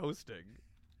start coasting.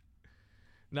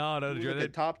 No, he was like a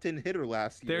top 10 hitter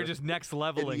last year. They're just next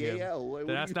leveling him.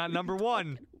 That's not number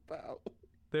one.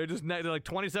 They're like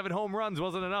 27 home runs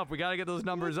wasn't enough. We got to get those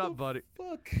numbers up, buddy.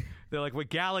 Fuck. They're like, we're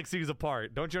galaxies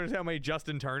apart. Don't you understand how many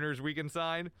Justin Turners we can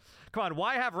sign? Come on,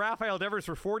 why have Rafael Devers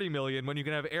for $40 million when you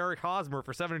can have Eric Hosmer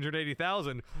for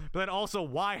 $780,000? But then also,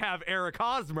 why have Eric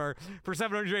Hosmer for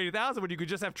 $780,000 when you could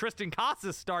just have Tristan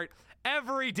Casas start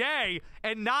every day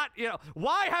and not,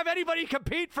 why have anybody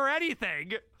compete for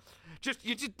anything?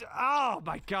 Oh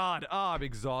my God. Oh, I'm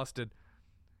exhausted.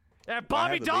 And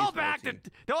Bobby Dahlback.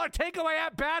 Don't want to take away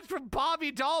at bats from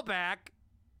Bobby Dahlback.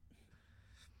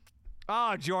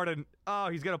 Oh, Jordan. Oh,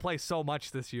 he's going to play so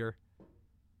much this year.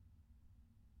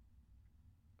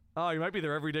 Oh, he might be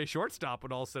their everyday shortstop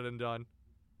when all's said and done.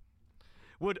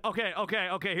 Okay.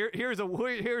 Here's a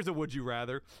would you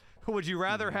rather. Would you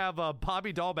rather have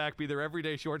Bobby Dahlback be their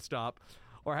everyday shortstop,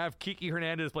 or have Kiki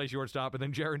Hernandez play shortstop and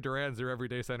then Jaron Duran's their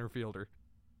everyday center fielder?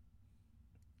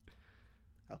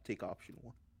 I'll take option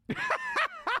one.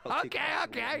 I'll take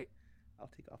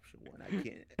option one. I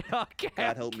can't. Okay.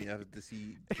 God help me, I have to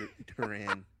see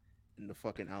Duran in the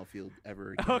fucking outfield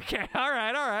ever again. Okay. All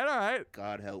right.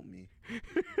 God help me.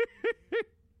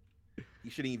 He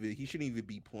shouldn't even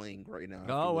be playing right now.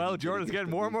 Oh well, Jordan's getting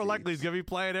more and more likely he's gonna be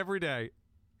playing every day.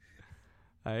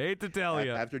 I hate to tell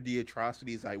you. After the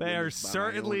atrocities I they are witnessed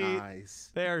by my own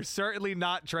eyes. They are certainly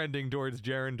not trending towards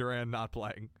Jarren Duran not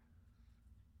playing.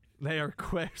 They are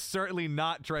certainly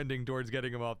not trending towards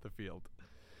getting him off the field.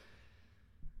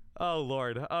 Oh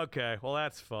Lord. Okay. Well,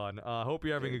 that's fun. Hope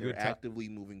you're having a good time. Actively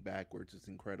moving backwards. It's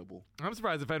incredible. I'm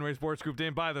surprised the Fenway Sports Group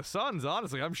didn't buy the Suns.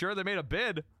 Honestly, I'm sure they made a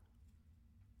bid.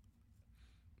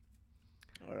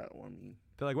 I mean,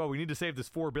 they're like, well, we need to save this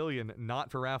 $4 billion,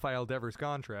 not for Rafael Devers'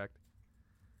 contract.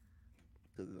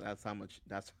 That's how much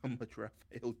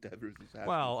Rafael Devers is asking.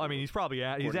 Well, I mean, he's probably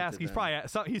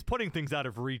he's putting things out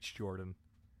of reach, Jordan.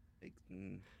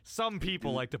 Some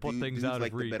people like to put things out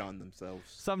of reach. To bet on themselves.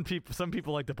 Some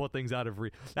people like to put things out of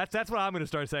reach. That's what I'm going to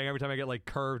start saying every time I get like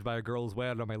curved by a girl's way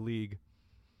out of my league.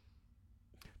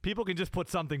 People can just put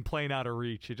something plain out of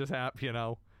reach. It just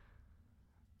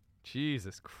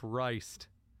Jesus Christ.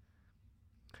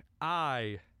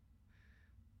 I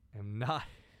am not.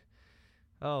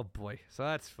 Oh boy, so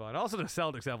that's fun. Also, the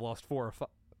Celtics have lost four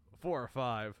or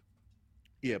five.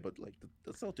 Yeah, but like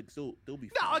the Celtics, they'll be.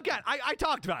 No, again, I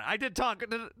talked about it. I did talk.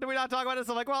 Did we not talk about this?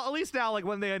 I'm like, well, at least now, like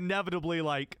when they inevitably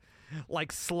like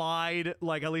slide,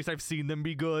 like at least I've seen them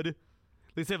be good. At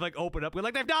least they've like opened up.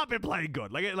 Like they've not been playing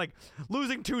good. Like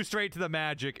losing 2 straight to the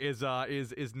Magic is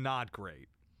not great.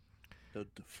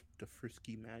 The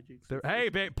frisky Magic. Hey,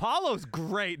 babe, Paulo's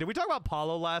great. Did we talk about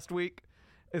Paulo last week?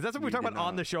 Is that something we talked about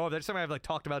on the show? That's something I've like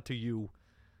talked about to you,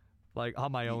 like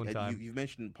on my own time. You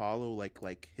mentioned Paulo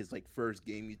like his like first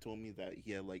game. You told me that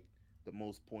he had like the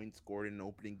most points scored in an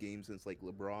opening game since like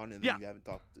LeBron, and then you haven't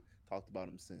talked about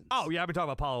him since. Oh yeah, I've been talking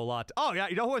about Paulo a lot. Oh yeah,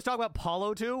 you know who I was talking about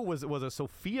Paulo to was a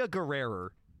Sofia Guerrera.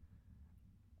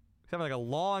 He's having like a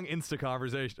long Insta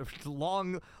conversation,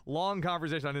 long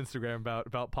conversation on Instagram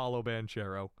about Paulo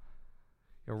Banchero.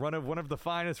 You know, one of the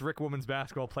finest Rick women's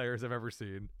basketball players I've ever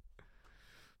seen.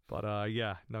 But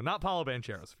no, not Paulo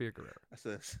Banchero, Sofia Guerrera.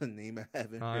 That's a name I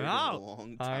haven't heard in a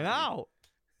long time. I know.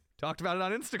 Talked about it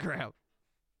on Instagram.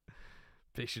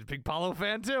 She's a big Paulo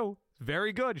fan too.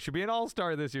 Very good. He should be an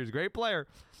all-star this year. He's a great player.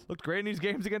 Looked great in these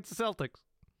games against the Celtics.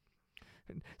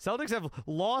 Celtics have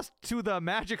lost to the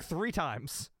Magic 3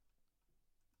 times.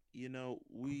 You know,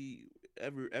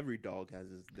 every dog has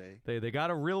his day. They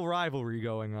got a real rivalry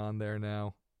going on there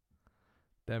now.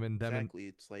 Exactly.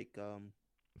 It's like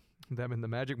them and the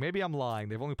Magic. Maybe I'm lying.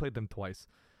 They've only played them twice,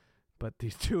 but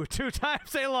these two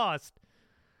times they lost.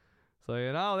 So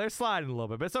they're sliding a little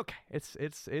bit, but it's okay.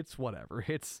 It's whatever.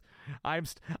 I'm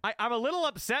a little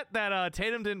upset that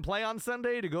Tatum didn't play on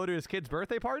Sunday to go to his kid's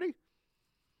birthday party.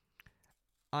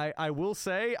 I will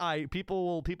say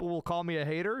people will call me a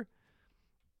hater.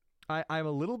 I'm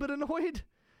a little bit annoyed.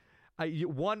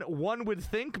 One would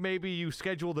think maybe you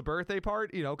schedule the birthday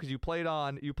party, because you played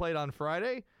on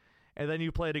Friday, and then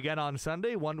you played again on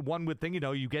Sunday. One would think,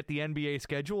 you get the NBA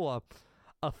schedule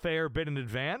a fair bit in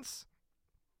advance.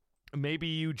 Maybe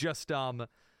you just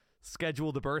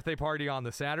schedule the birthday party on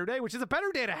the Saturday, which is a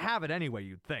better day to have it anyway,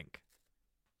 you'd think.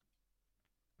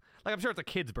 Like, I'm sure it's a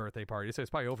kid's birthday party, so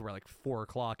it's probably over by like 4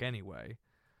 o'clock anyway.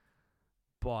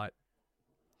 But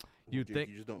you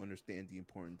just don't understand the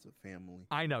importance of family.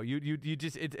 I know you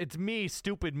just it's me,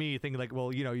 stupid me, thinking like,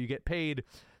 well, you get paid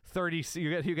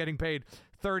you're getting paid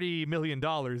 $30 million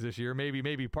this year.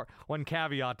 Maybe one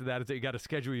caveat to that is that you got to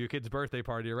schedule your kid's birthday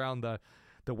party around the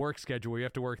work schedule. You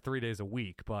have to work 3 days a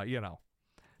week, but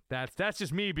that's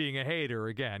just me being a hater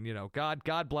again.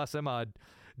 God bless him.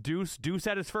 Deuce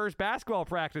had his first basketball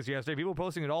practice yesterday. People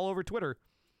posting it all over Twitter.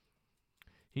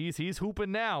 He's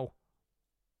hooping now.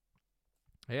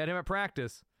 They had him at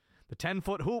practice. The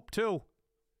 10-foot hoop too.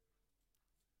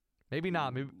 Maybe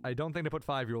not. Maybe I don't think they put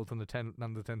 5-year-olds on the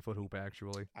 10-foot hoop.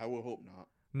 Actually, I would hope not.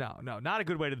 No, not a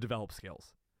good way to develop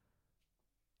skills.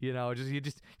 You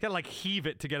just gotta like heave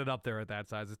it to get it up there at that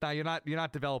size. It's not you're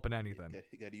not developing anything.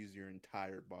 You gotta use your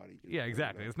entire body. Yeah,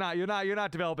 exactly. It's not you're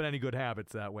not developing any good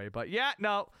habits that way. But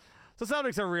no. So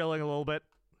Celtics are reeling a little bit.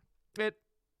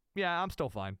 I'm still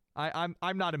fine. I'm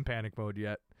not in panic mode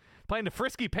yet. Playing the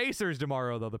frisky Pacers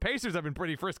tomorrow though. The Pacers have been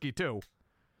pretty frisky too.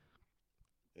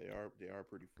 They are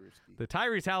pretty frisky. The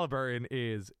Tyrese Halliburton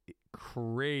is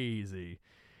crazy.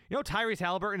 Tyrese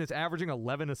Halliburton is averaging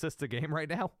 11 assists a game right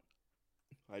now.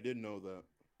 I didn't know that.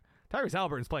 Tyrese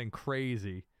Halliburton's playing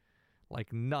crazy,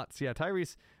 like nuts. Yeah,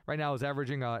 Tyrese right now is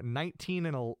averaging 20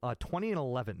 and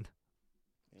 11.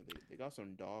 And got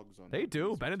some dogs on. They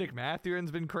do. Benedict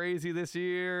Mathurin's been crazy this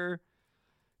year.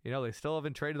 You know, they still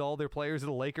haven't traded all their players to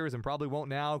the Lakers and probably won't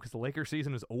now because the Lakers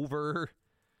season is over.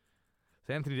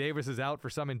 So Anthony Davis is out for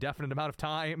some indefinite amount of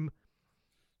time.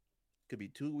 Could be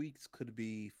 2 weeks, could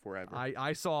be forever.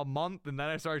 I saw a month and then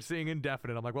I started seeing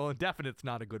indefinite. I'm like, well, indefinite's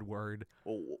not a good word.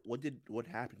 Oh, what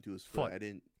happened to his foot? I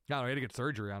didn't. No, he had to get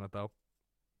surgery on it though.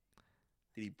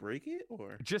 Did he break it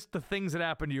or just the things that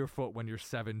happen to your foot when you're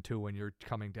 7'2" and you're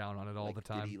coming down on it all the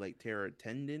time? Did he tear a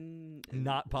tendon?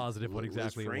 Not positive what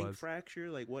exactly it was. Fracture?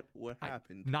 Like what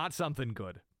happened? Not something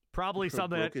good. Probably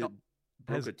something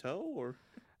broke a toe or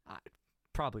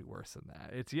probably worse than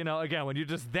that. It's, you know, again, when you're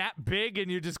just that big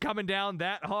and you're just coming down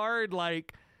that hard,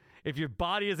 like if your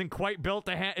body isn't quite built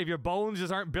to if your bones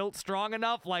just aren't built strong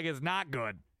enough, like it's not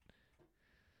good.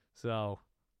 So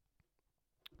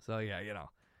yeah, you know.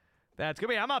 That's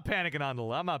gonna be. I'm not panicking on the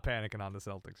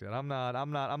Celtics yet. I'm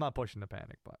not pushing the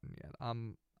panic button yet.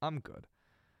 I'm good.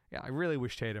 Yeah, I really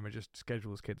wish Tatum would just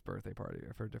schedule his kid's birthday party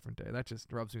for a different day. That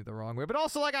just rubs me the wrong way. But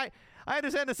also, like I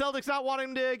understand the Celtics not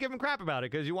wanting to give him crap about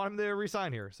it because you want him to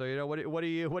resign here. So you know what are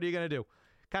you gonna do?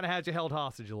 Kind of had you held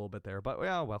hostage a little bit there. But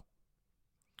yeah, well,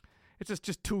 it's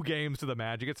just 2 games to the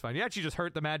Magic. It's fine. You actually just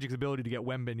hurt the Magic's ability to get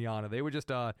Wembanyama. They were just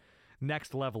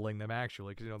next leveling them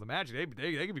actually, because you know the Magic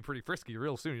they can be pretty frisky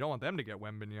real soon. You don't want them to get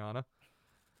Wembanyama,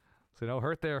 so you know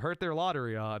hurt their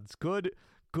lottery odds. Good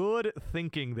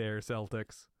thinking there,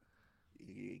 Celtics.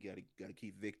 You gotta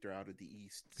keep Victor out of the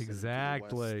East.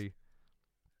 Exactly.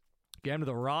 Get him to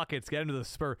the Rockets. Get him to the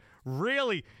Spurs.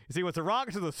 Really, you see, what's the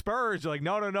Rockets or the Spurs? You're like,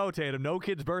 no, Tatum, no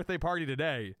kid's birthday party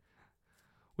today.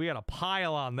 We got a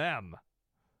pile on them.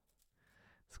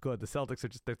 It's good. The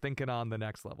Celtics they're thinking on the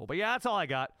next level. But yeah, that's all I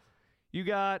got. You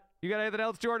got anything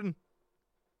else, Jordan?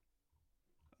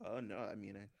 No, I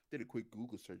mean, I did a quick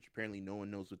Google search. Apparently, no one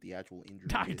knows what the actual injury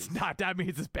is. It's not. That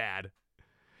means it's bad.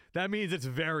 That means it's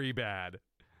very bad.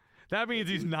 That means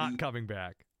he's not coming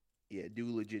back. Yeah,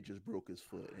 dude legit just broke his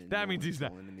foot. And that means he's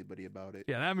not telling anybody about it.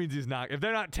 Yeah, that means he's not. If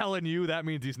they're not telling you, that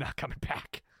means he's not coming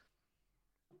back.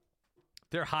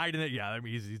 They're hiding it. Yeah, that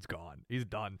means he's gone. He's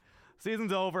done.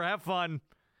 Season's over. Have fun.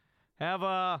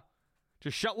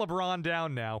 Just shut LeBron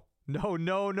down now.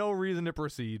 No reason to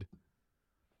proceed.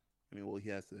 I mean, well, he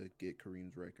has to get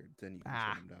Kareem's record. Then you can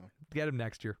shut him down. Get him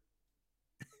next year.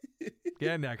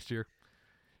 Get him next year.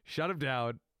 Shut him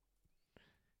down.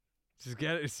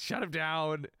 Shut him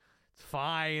down. It's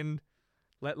fine.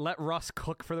 Let Russ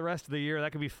cook for the rest of the year.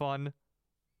 That could be fun.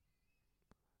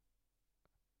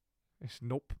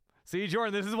 Nope. See,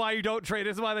 Jordan, this is why you don't trade.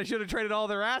 This is why they should have traded all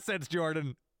their assets,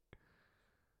 Jordan.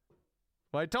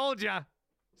 Well, I told you.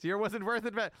 This year wasn't worth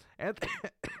it.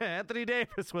 Anthony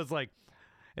Davis was like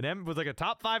a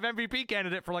top 5 MVP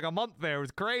candidate for like a month there. It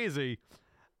was crazy.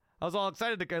 I was all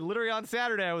excited. Literally on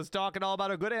Saturday, I was talking all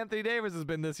about how good Anthony Davis has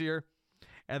been this year.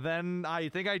 And then I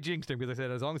think I jinxed him because I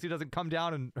said, as long as he doesn't come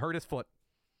down and hurt his foot.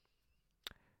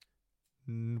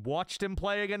 Watched him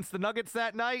play against the Nuggets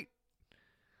that night.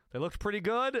 They looked pretty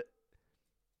good.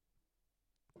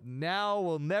 Now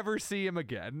we'll never see him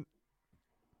again.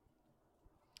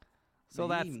 So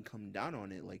that didn't even come down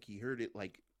on it. Like he heard it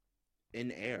like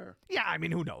in air. Yeah, I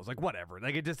mean, who knows? Like whatever.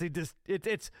 Like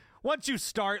it's once you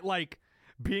start like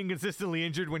being consistently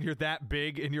injured when you're that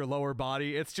big in your lower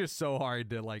body, it's just so hard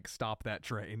to like stop that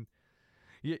train.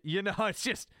 You know, it's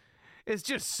just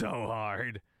so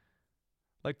hard.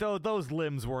 Like those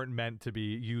limbs weren't meant to be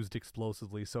used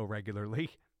explosively so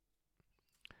regularly.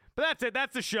 But that's it.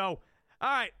 That's the show. All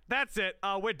right, that's it.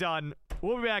 We're done.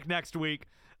 We'll be back next week.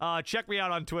 Check me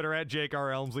out on Twitter at Jake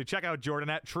R. Elmsley. Check out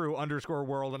Jordan at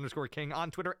True_World_King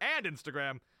on Twitter and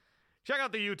Instagram. Check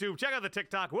out the YouTube. Check out the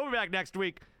TikTok. We'll be back next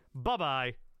week.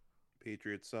 Bye-bye.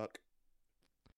 Patriots suck.